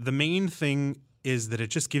 And the main thing is that it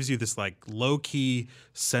just gives you this like low key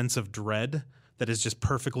sense of dread that is just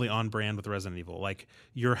perfectly on brand with Resident Evil. Like,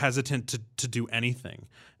 you're hesitant to do anything.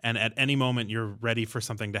 And at any moment you're ready for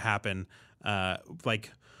something to happen. At the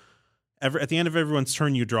end of everyone's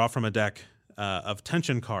turn, you draw from a deck of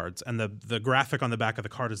tension cards, and the graphic on the back of the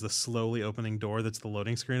card is the slowly opening door that's the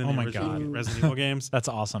loading screen in the original Resident Evil games. That's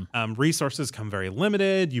awesome. Resources come very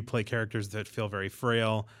limited. You play characters that feel very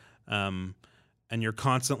frail, and you're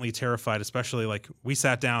constantly terrified, especially like we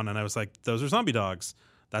sat down and I was like, those are zombie dogs.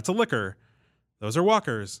 That's a licker. Those are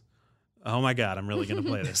walkers. Oh my God, I'm really going to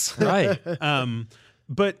play this. Right.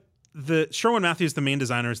 But Sherwin Matthews, the main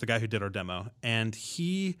designer, is the guy who did our demo, and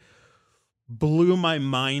he blew my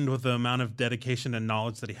mind with the amount of dedication and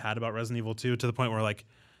knowledge that he had about Resident Evil 2, to the point where like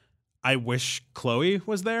I wish Chloe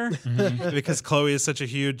was there because Chloe is such a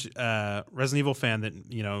huge Resident Evil fan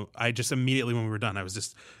that, I just immediately, when we were done, I was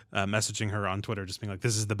just messaging her on Twitter, just being like,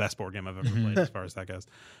 this is the best board game I've ever played as far as that goes.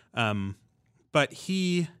 But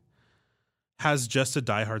he has just a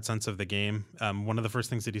diehard sense of the game. One of the first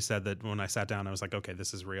things that he said, that when I sat down, I was like, okay,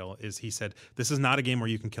 this is real, is he said, this is not a game where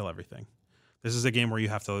you can kill everything. This is a game where you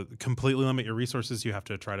have to completely limit your resources. You have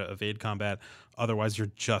to try to evade combat. Otherwise,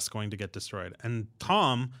 you're just going to get destroyed. And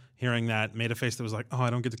Tom, hearing that, made a face that was like, oh,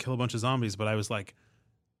 I don't get to kill a bunch of zombies. But I was like,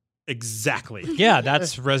 exactly. Yeah,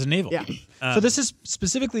 that's Resident Evil. Yeah. So this is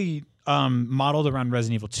specifically modeled around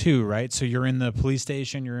Resident Evil 2, right? So you're in the police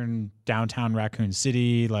station. You're in downtown Raccoon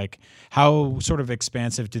City. Like, how sort of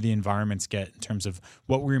expansive do the environments get in terms of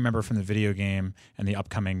what we remember from the video game and the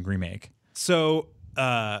upcoming remake? So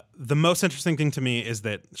the most interesting thing to me is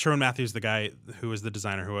that Sherwin Matthews, the guy who was the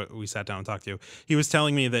designer who we sat down and talked to, he was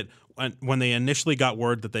telling me that when they initially got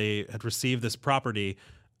word that they had received this property,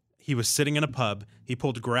 he was sitting in a pub. He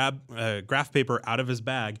pulled graph paper out of his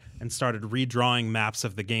bag and started redrawing maps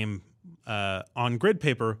of the game on grid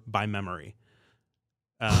paper by memory.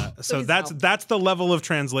 So that's the level of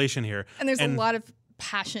translation here. And there's a lot of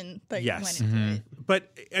passion that went into it.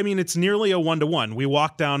 But I mean, it's nearly a 1-to-1. We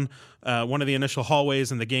walked down one of the initial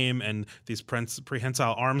hallways in the game, and these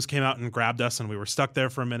prehensile arms came out and grabbed us, and we were stuck there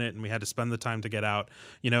for a minute, and we had to spend the time to get out.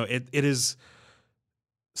 It is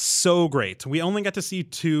so great. We only got to see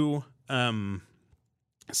 2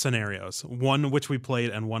 scenarios, one which we played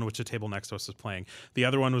and one which the table next to us was playing. The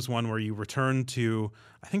other one was one where you return to,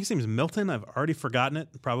 I think his name is Milton. I've already forgotten it,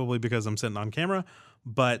 probably because I'm sitting on camera.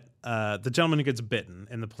 But the gentleman who gets bitten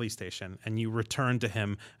in the police station, and you return to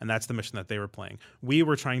him, and that's the mission that they were playing. We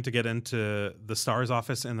were trying to get into the STARS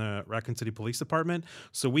office in the Raccoon City Police Department.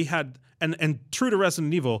 So we had, and true to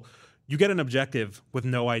Resident Evil, you get an objective with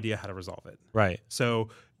no idea how to resolve it. Right. So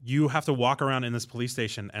you have to walk around in this police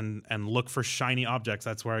station and look for shiny objects.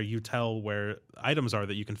 That's where you tell where items are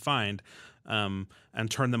that you can find, and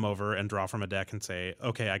turn them over and draw from a deck and say,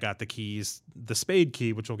 okay, I got the keys, the spade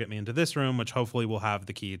key, which will get me into this room, which hopefully will have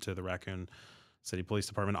the key to the Raccoon City Police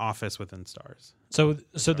Department office within STARS. So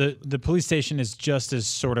the police station is just as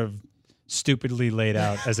sort of stupidly laid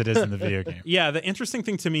out as it is in the video game. Yeah, the interesting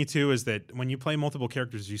thing to me too is that when you play multiple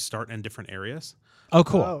characters, you start in different areas. Oh,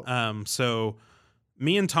 cool. So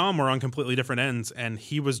me and Tom were on completely different ends, and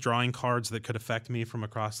he was drawing cards that could affect me from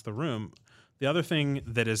across the room. The other thing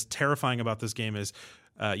that is terrifying about this game is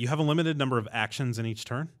you have a limited number of actions in each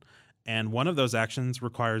turn, and one of those actions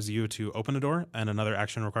requires you to open a door, and another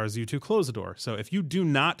action requires you to close a door. So if you do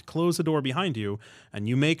not close the door behind you and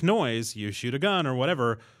you make noise, you shoot a gun or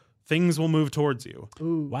whatever, things will move towards you.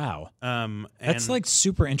 Ooh. Wow. That's And like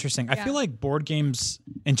super interesting. I Yeah. feel like board games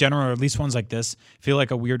in general, or at least ones like this, feel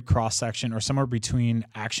like a weird cross section or somewhere between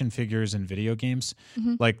action figures and video games.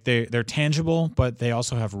 Like they're tangible, but they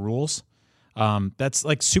also have rules. That's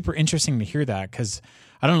like super interesting to hear that, because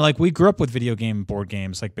I don't know, like we grew up with video game board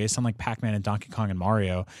games like based on like Pac-Man and Donkey Kong and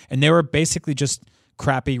Mario, and they were basically just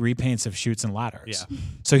crappy repaints of Chutes and Ladders. Yeah.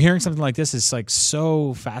 So hearing something like this is like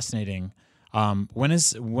so fascinating. When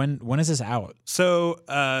is this out? So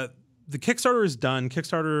the Kickstarter is done.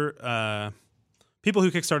 Kickstarter, people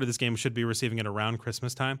who Kickstarted this game should be receiving it around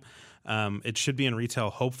Christmas time. It should be in retail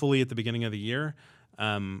hopefully at the beginning of the year.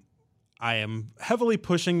 I am heavily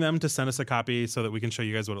pushing them to send us a copy so that we can show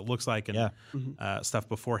you guys what it looks like and stuff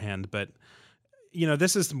beforehand. But,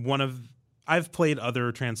 this is I've played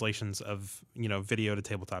other translations of, video to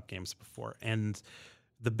tabletop games before. And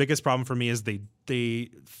the biggest problem for me is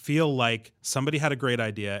they feel like somebody had a great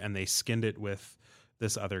idea and they skinned it with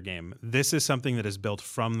this other game. This is something that is built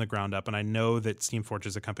from the ground up. And I know that Steamforge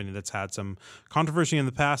is a company that's had some controversy in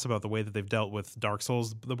the past about the way that they've dealt with Dark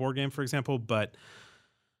Souls, the board game, for example. But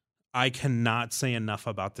I cannot say enough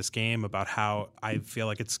about this game, about how I feel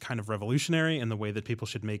like it's kind of revolutionary in the way that people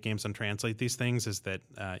should make games and translate these things, is that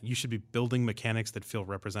you should be building mechanics that feel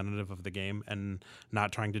representative of the game and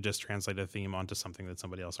not trying to just translate a theme onto something that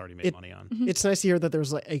somebody else already made money on. It's nice to hear that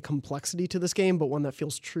there's like a complexity to this game, but one that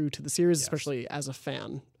feels true to the series, especially as a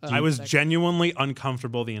fan. I was genuinely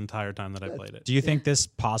uncomfortable the entire time that I played it. Do you think this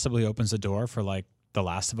possibly opens the door for like the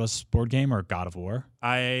Last of Us board game or God of War?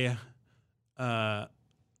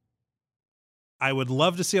 I would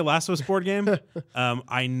love to see a Last of Us board game.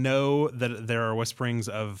 I know that there are whisperings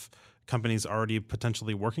of companies already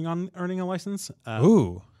potentially working on earning a license.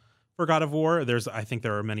 Ooh. For God of War, I think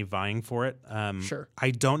there are many vying for it. Sure. I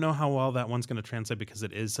don't know how well that one's going to translate because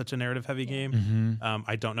it is such a narrative-heavy game.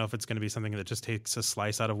 I don't know if it's going to be something that just takes a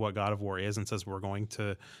slice out of what God of War is and says we're going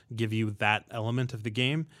to give you that element of the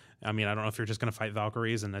game. I mean, I don't know if you're just going to fight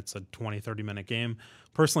Valkyries and it's a 20, 30-minute game.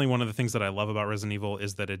 Personally, one of the things that I love about Resident Evil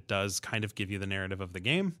is that it does kind of give you the narrative of the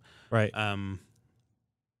game. Right.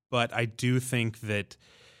 But I do think that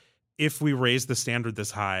if we raise the standard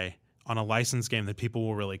this high on a licensed game that people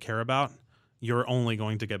will really care about, you're only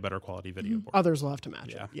going to get better quality video boards. Others will have to match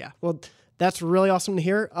it. Yeah. Well, that's really awesome to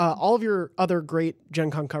hear. All of your other great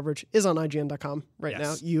Gen Con coverage is on IGN.com right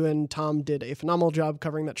now. You and Tom did a phenomenal job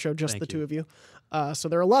covering that show, just the two of you. So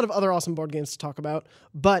there are a lot of other awesome board games to talk about,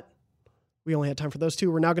 but we only had time for those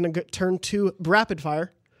two. We're now going to turn to Rapid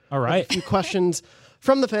Fire. All right. A few questions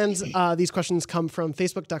from the fans. These questions come from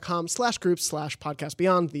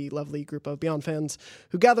facebook.com/groups/podcastbeyond, the lovely group of Beyond fans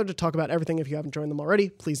who gather to talk about everything. If you haven't joined them already,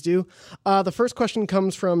 please do. The first question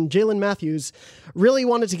comes from Jalen Matthews. Really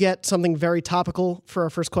wanted to get something very topical for our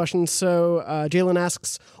first question. So Jalen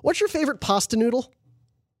asks, what's your favorite pasta noodle?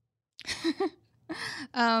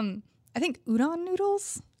 I think udon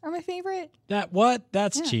noodles are my favorite.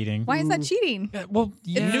 That's cheating. Why is that cheating? Well,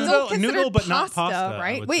 yeah. It's still considered noodle, but not pasta, I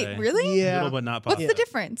right? would Wait, say. really? Yeah. Noodle, but not pasta. What's the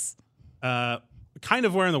difference? Kind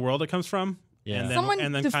of where in the world it comes from. Yeah. Someone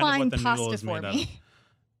and then define kind of what the noodle pasta is for made me.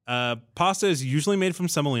 of. Pasta is usually made from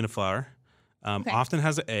semolina flour. Often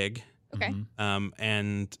has an egg. Okay.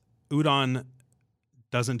 And udon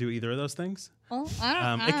doesn't do either of those things. Well,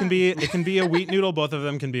 I don't. It can be a wheat noodle. Both of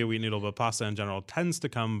them can be a wheat noodle, but pasta in general tends to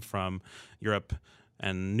come from Europe,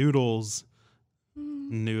 and noodles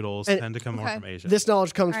noodles And- tend to come more okay. from Asia. This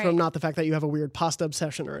knowledge comes All from right. not the fact that you have a weird pasta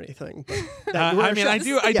obsession or anything. But that you were I a mean, chef. I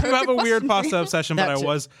do have Perfect a weird question for pasta you. obsession, but That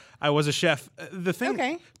too. I was a chef. The thing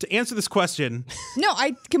Okay. to answer this question, No,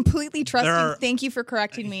 I completely trust There you. are- Thank you for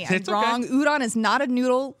correcting me. I'm It's okay. wrong. Udon is not a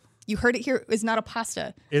noodle. You heard it here. Is not a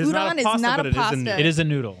pasta. It is Udon not a pasta, is not but a it is a pasta. noodle. It is a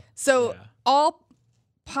noodle. So all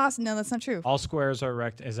pasta. No, that's not true. All squares are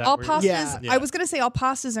rect. Is that All where- pastas. Yeah. Yeah. I was gonna say all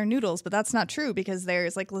pastas are noodles, but that's not true because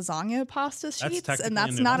there's like lasagna pasta sheets, technically and a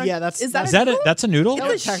that's noodle. not a. Yeah, that's- is that Is a that noodle? That's a noodle. That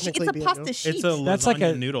would It's a, technically it's a be a pasta noodle. sheet. it's a That's like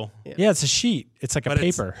lasagna a- noodle. Yeah, it's a sheet. It's like a But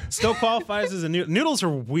paper. it still qualifies as a noodle. Noodles are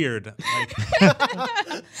weird. Like,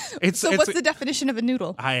 it's, So it's, what's the definition of a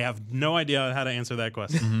noodle? I have no idea how to answer that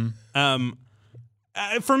question.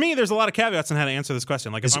 For me, there's a lot of caveats on how to answer this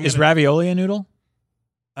question. Like, if I'm Is gonna- ravioli a noodle?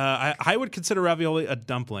 I would consider ravioli a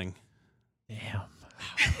dumpling. Damn.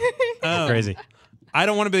 Um, Crazy. I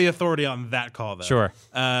don't want to be the authority on that call, though. Sure.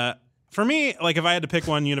 For me, like if I had to pick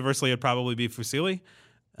one universally, it'd probably be fusilli.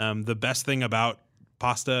 The best thing about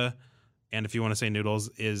pasta, and if you want to say noodles,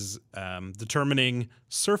 is determining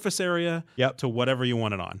surface area Yep. to whatever you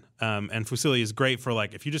want it on. And fusilli is great for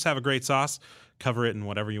like if you just have a great sauce, cover it in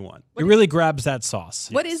whatever you want. It really grabs that sauce.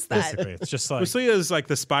 What is that? Basically, it's just like Fusilli is like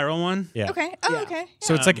the spiral one. yeah. Okay. Oh, Yeah. okay.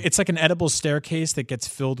 So it's like an edible staircase that gets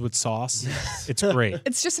filled with sauce. It's great.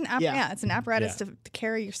 It's just an Yeah. it's an apparatus Yeah. to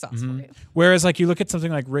carry your sauce for you. Whereas like you look at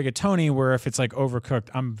something like rigatoni, where if it's like overcooked,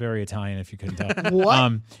 I'm very Italian if you couldn't tell.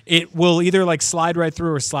 What? It will either like slide right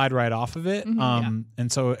through or slide right off of it. And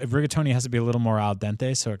so rigatoni has to be a little more al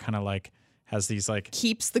dente, so it kind of like has these like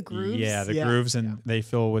Keeps the grooves. yeah the Yeah. grooves, and they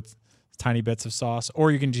fill with tiny bits of sauce.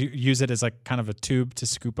 Or you can use it as like kind of a tube to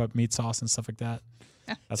scoop up meat sauce and stuff like that.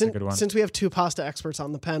 That's a good one. Since we have two pasta experts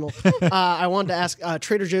on the panel, I wanted to ask.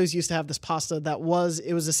 Trader Joe's used to have this pasta that was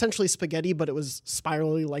essentially spaghetti, but it was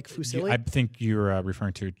spirally like fusilli. I think you're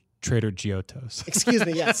referring to Trader Giotto's. Excuse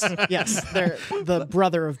me. Yes, yes, they're the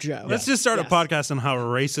brother of Joe. Let's just start Yes. a podcast on how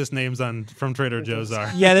racist names from Trader Joe's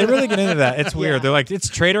are. Yeah, they really get into that. It's weird. Yeah. They're like, it's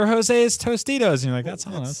Trader Jose's Tostitos. And you're like, that's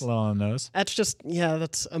a little on the nose. That's just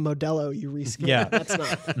that's a Modelo you reskin. Yeah. That's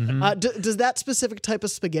not. Does that specific type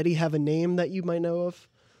of spaghetti have a name that you might know of?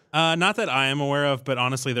 Not that I am aware of, but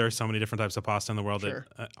honestly, there are so many different types of pasta in the world Sure.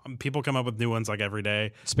 that people come up with new ones like every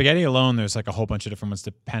day. Spaghetti alone, there's like a whole bunch of different ones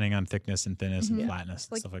depending on thickness and thinness and flatness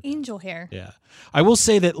and Like stuff like that. angel hair. Yeah. I will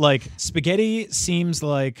say that like spaghetti seems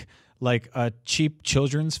like a cheap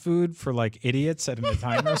children's food for like idiots at an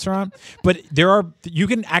Italian restaurant. But you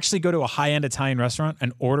can actually go to a high-end Italian restaurant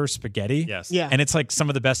and order spaghetti. Yes. Yeah. And it's like some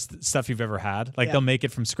of the best stuff you've ever had. Like Yeah. they'll make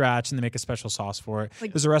it from scratch and they make a special sauce for it.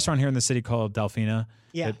 There's a restaurant here in the city called Delfina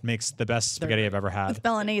Yeah. that makes the best spaghetti I've ever had. With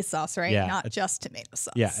bolognese sauce, right? Yeah, Not it's- just tomato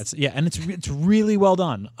sauce. Yeah, and it's really well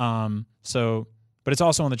done. But it's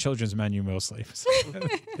also on the children's menu mostly. So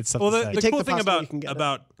it's Well, something the take cool the thing pasta, you can get it.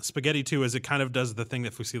 about spaghetti too is it kind of does the thing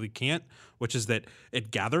that fusilli can't, which is that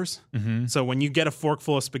it gathers. Mm-hmm. So when you get a fork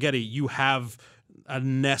full of spaghetti, you have a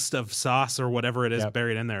nest of sauce or whatever it is Yep.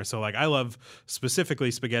 buried in there. So like I love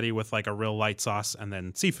specifically spaghetti with like a real light sauce and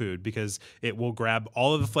then seafood because it will grab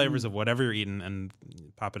all of the flavors of whatever you're eating and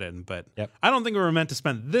pop it in. But Yep. I don't think we were meant to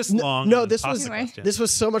spend this long. No, on this pasta was questions. this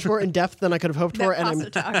was so much more in depth than I could have hoped for, and pasta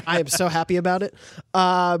talk. I am so happy about it.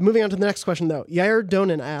 Moving on to the next question, though, Yair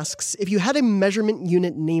Donan asks: if you had a measurement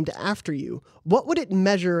unit named after you, what would it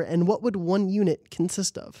measure, and what would one unit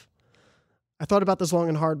consist of? I thought about this long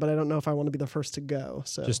and hard, but I don't know if I want to be the first to go.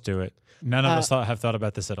 So, Just do it. None of us have thought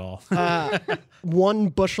about this at all. 1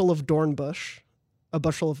 bushel of Dornbush, a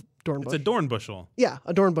bushel of Dornbush. It's a Dorn bushel. Yeah,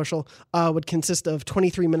 a Dorn bushel would consist of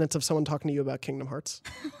 23 minutes of someone talking to you about Kingdom Hearts.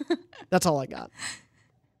 That's all I got.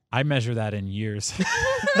 I measure that in years.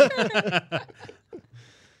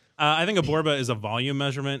 I think a borba is a volume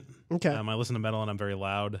measurement. Okay. I listen to metal and I'm very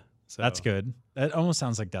loud. So That's good. That almost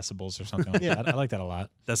sounds like decibels or something like that. I like that a lot.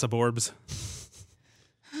 Deciborbs.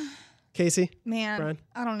 Casey? Man, Brian?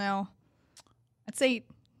 I don't know. I'd say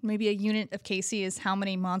maybe a unit of Casey is how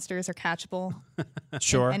many monsters are catchable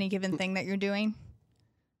Sure. in any given thing that you're doing.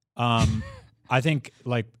 I think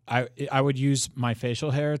like I would use my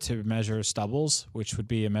facial hair to measure stubbles, which would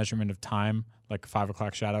be a measurement of time, like 5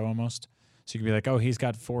 o'clock shadow almost. So you could be like, oh, he's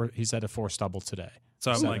had a 4 stubble today.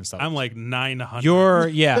 So I'm 7 like stubbles.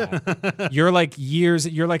 900. You're like years.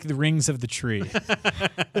 You're like the rings of the tree.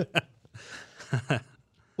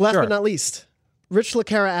 Last Sure. but not least, Rich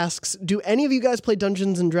Lacara asks, do any of you guys play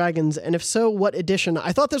Dungeons & Dragons? And if so, what edition?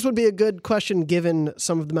 I thought this would be a good question given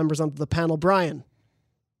some of the members on the panel. Brian,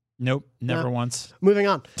 Nope, never No. once. moving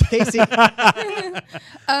on. Casey,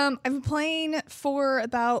 I've been playing for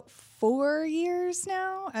about 4 years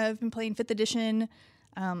now. I've been playing 5th edition.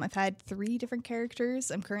 I've had 3 different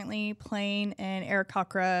characters. I'm currently playing an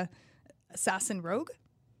Aarakocra assassin rogue,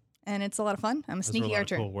 and it's a lot of fun. I'm a Those sneaky were a lot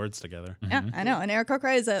archer. of cool words together. Yeah, I know. And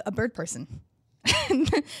Aarakocra is a bird person.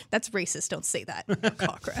 That's racist. Don't say that.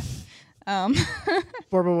 Aarakocra.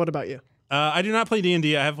 Borba, what about you? I do not play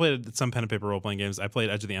D&D. I have played some pen and paper role-playing games. I played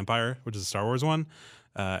Edge of the Empire, which is a Star Wars one,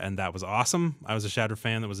 and that was awesome. I was a Shatter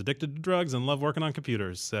fan that was addicted to drugs and loved working on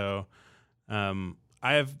computers. So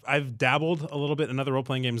I've dabbled a little bit in other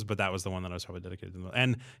role-playing games, but that was the one that I was probably dedicated to the most.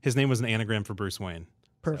 And his name was an anagram for Bruce Wayne.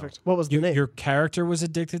 Perfect. What was the name? Your character was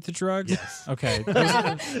addicted to drugs? Yes. Okay.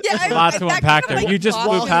 Yeah, A lot to unpack there. You just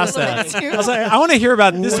blew past that. I was like, I want to hear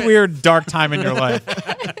about this weird dark time in your life.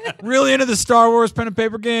 Really into the Star Wars pen and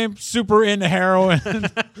paper game, super into heroin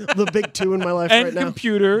The big 2 in my life and right now.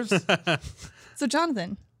 computers. So,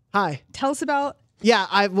 Jonathan, Hi. tell us about.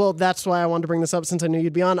 Yeah, well, that's why I wanted to bring this up since I knew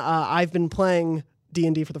you'd be on. I've been playing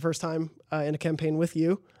D&D for the first time in a campaign with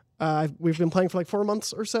you. We've been playing for like 4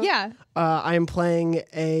 months or so. Yeah. I am playing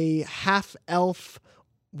a half-elf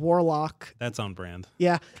warlock. That's on brand.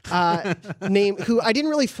 Yeah. Name who I didn't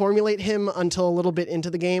really formulate him until a little bit into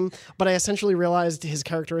the game, but I essentially realized his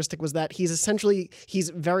characteristic was that he's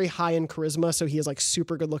very high in charisma, so he is like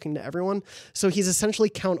super good looking to everyone. So he's essentially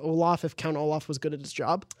Count Olaf if Count Olaf was good at his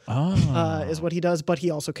job. Is what he does, but he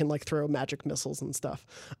also can like throw magic missiles and stuff.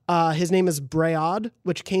 His name is Bread,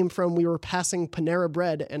 which came from we were passing Panera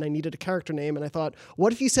Bread and I needed a character name, and I thought,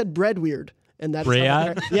 what if you said bread weird? And that's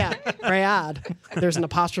Bread? Yeah, Bread. There's an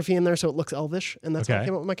apostrophe in there, so it looks elvish, and that's how I Okay.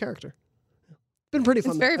 came up with my character. Been pretty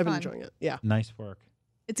fun. It's very I've been fun. enjoying it. Yeah. Nice work.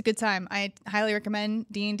 It's a good time. I highly recommend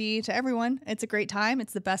D&D to everyone. It's a great time.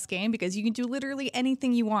 It's the best game because you can do literally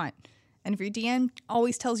anything you want. And if your DM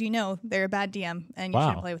always tells you no, they're a bad DM, and you Wow.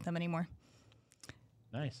 shouldn't play with them anymore.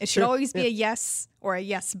 Nice. It should always be a yes or a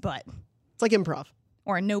yes but It's like improv.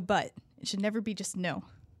 or a no but. It should never be just no.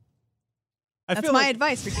 I That's feel my like,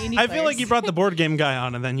 advice for D&D I players. feel like you brought the board game guy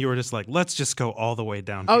on, and then you were just like, let's just go all the way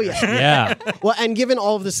down. Oh here. yeah. Yeah. Well, and given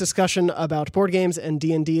all of this discussion about board games and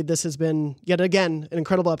D&D, this has been yet again an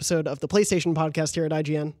incredible episode of the PlayStation podcast here at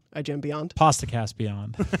IGN Beyond. Pastacast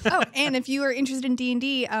Beyond. Oh, and if you are interested in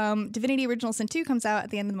D&D, Divinity Original Sin 2 comes out at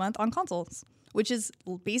the end of the month on consoles, which is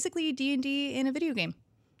basically D&D in a video game.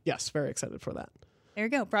 Yes, very excited for that. There you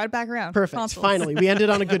go. Brought it back around. Perfect. Consoles. Finally, we ended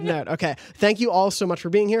on a good note. Okay. Thank you all so much for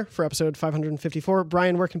being here for episode 554.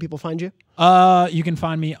 Brian, where can people find you? You can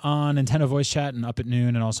find me on Nintendo Voice Chat and Up at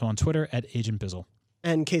Noon, and also on Twitter at Agent Bizzle.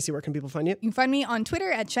 And Casey, where can people find you? You can find me on Twitter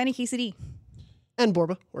at ShinyKCD. And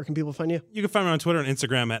Borba, where can people find you? You can find me on Twitter and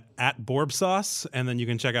Instagram at BorbSauce, and then you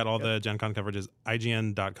can check out all the Gen Con coverages,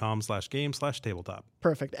 ign.com/game/tabletop.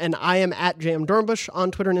 Perfect. And I am at JM Dornbush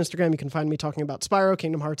on Twitter and Instagram. You can find me talking about Spyro,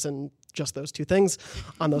 Kingdom Hearts, and just those 2 things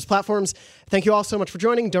on those platforms. Thank you all so much for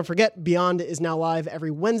joining. Don't forget, Beyond is now live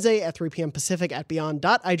every Wednesday at 3 p.m. Pacific at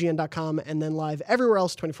beyond.ign.com, and then live everywhere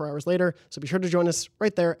else 24 hours later. So be sure to join us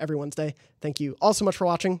right there every Wednesday. Thank you all so much for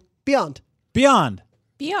watching. Beyond. Beyond.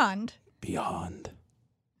 Beyond. Beyond.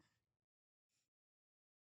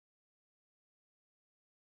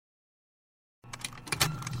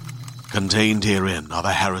 Contained herein are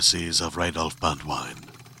the heresies of Radolf Burntwine,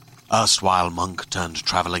 erstwhile monk turned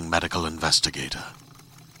traveling medical investigator.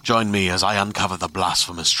 Join me as I uncover the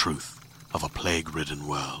blasphemous truth of a plague-ridden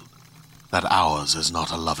world, that ours is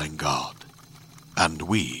not a loving God, and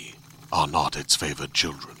we are not its favored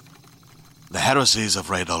children. The heresies of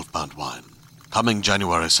Radolf Burntwine, coming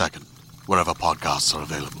January 2nd, wherever podcasts are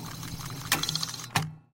available.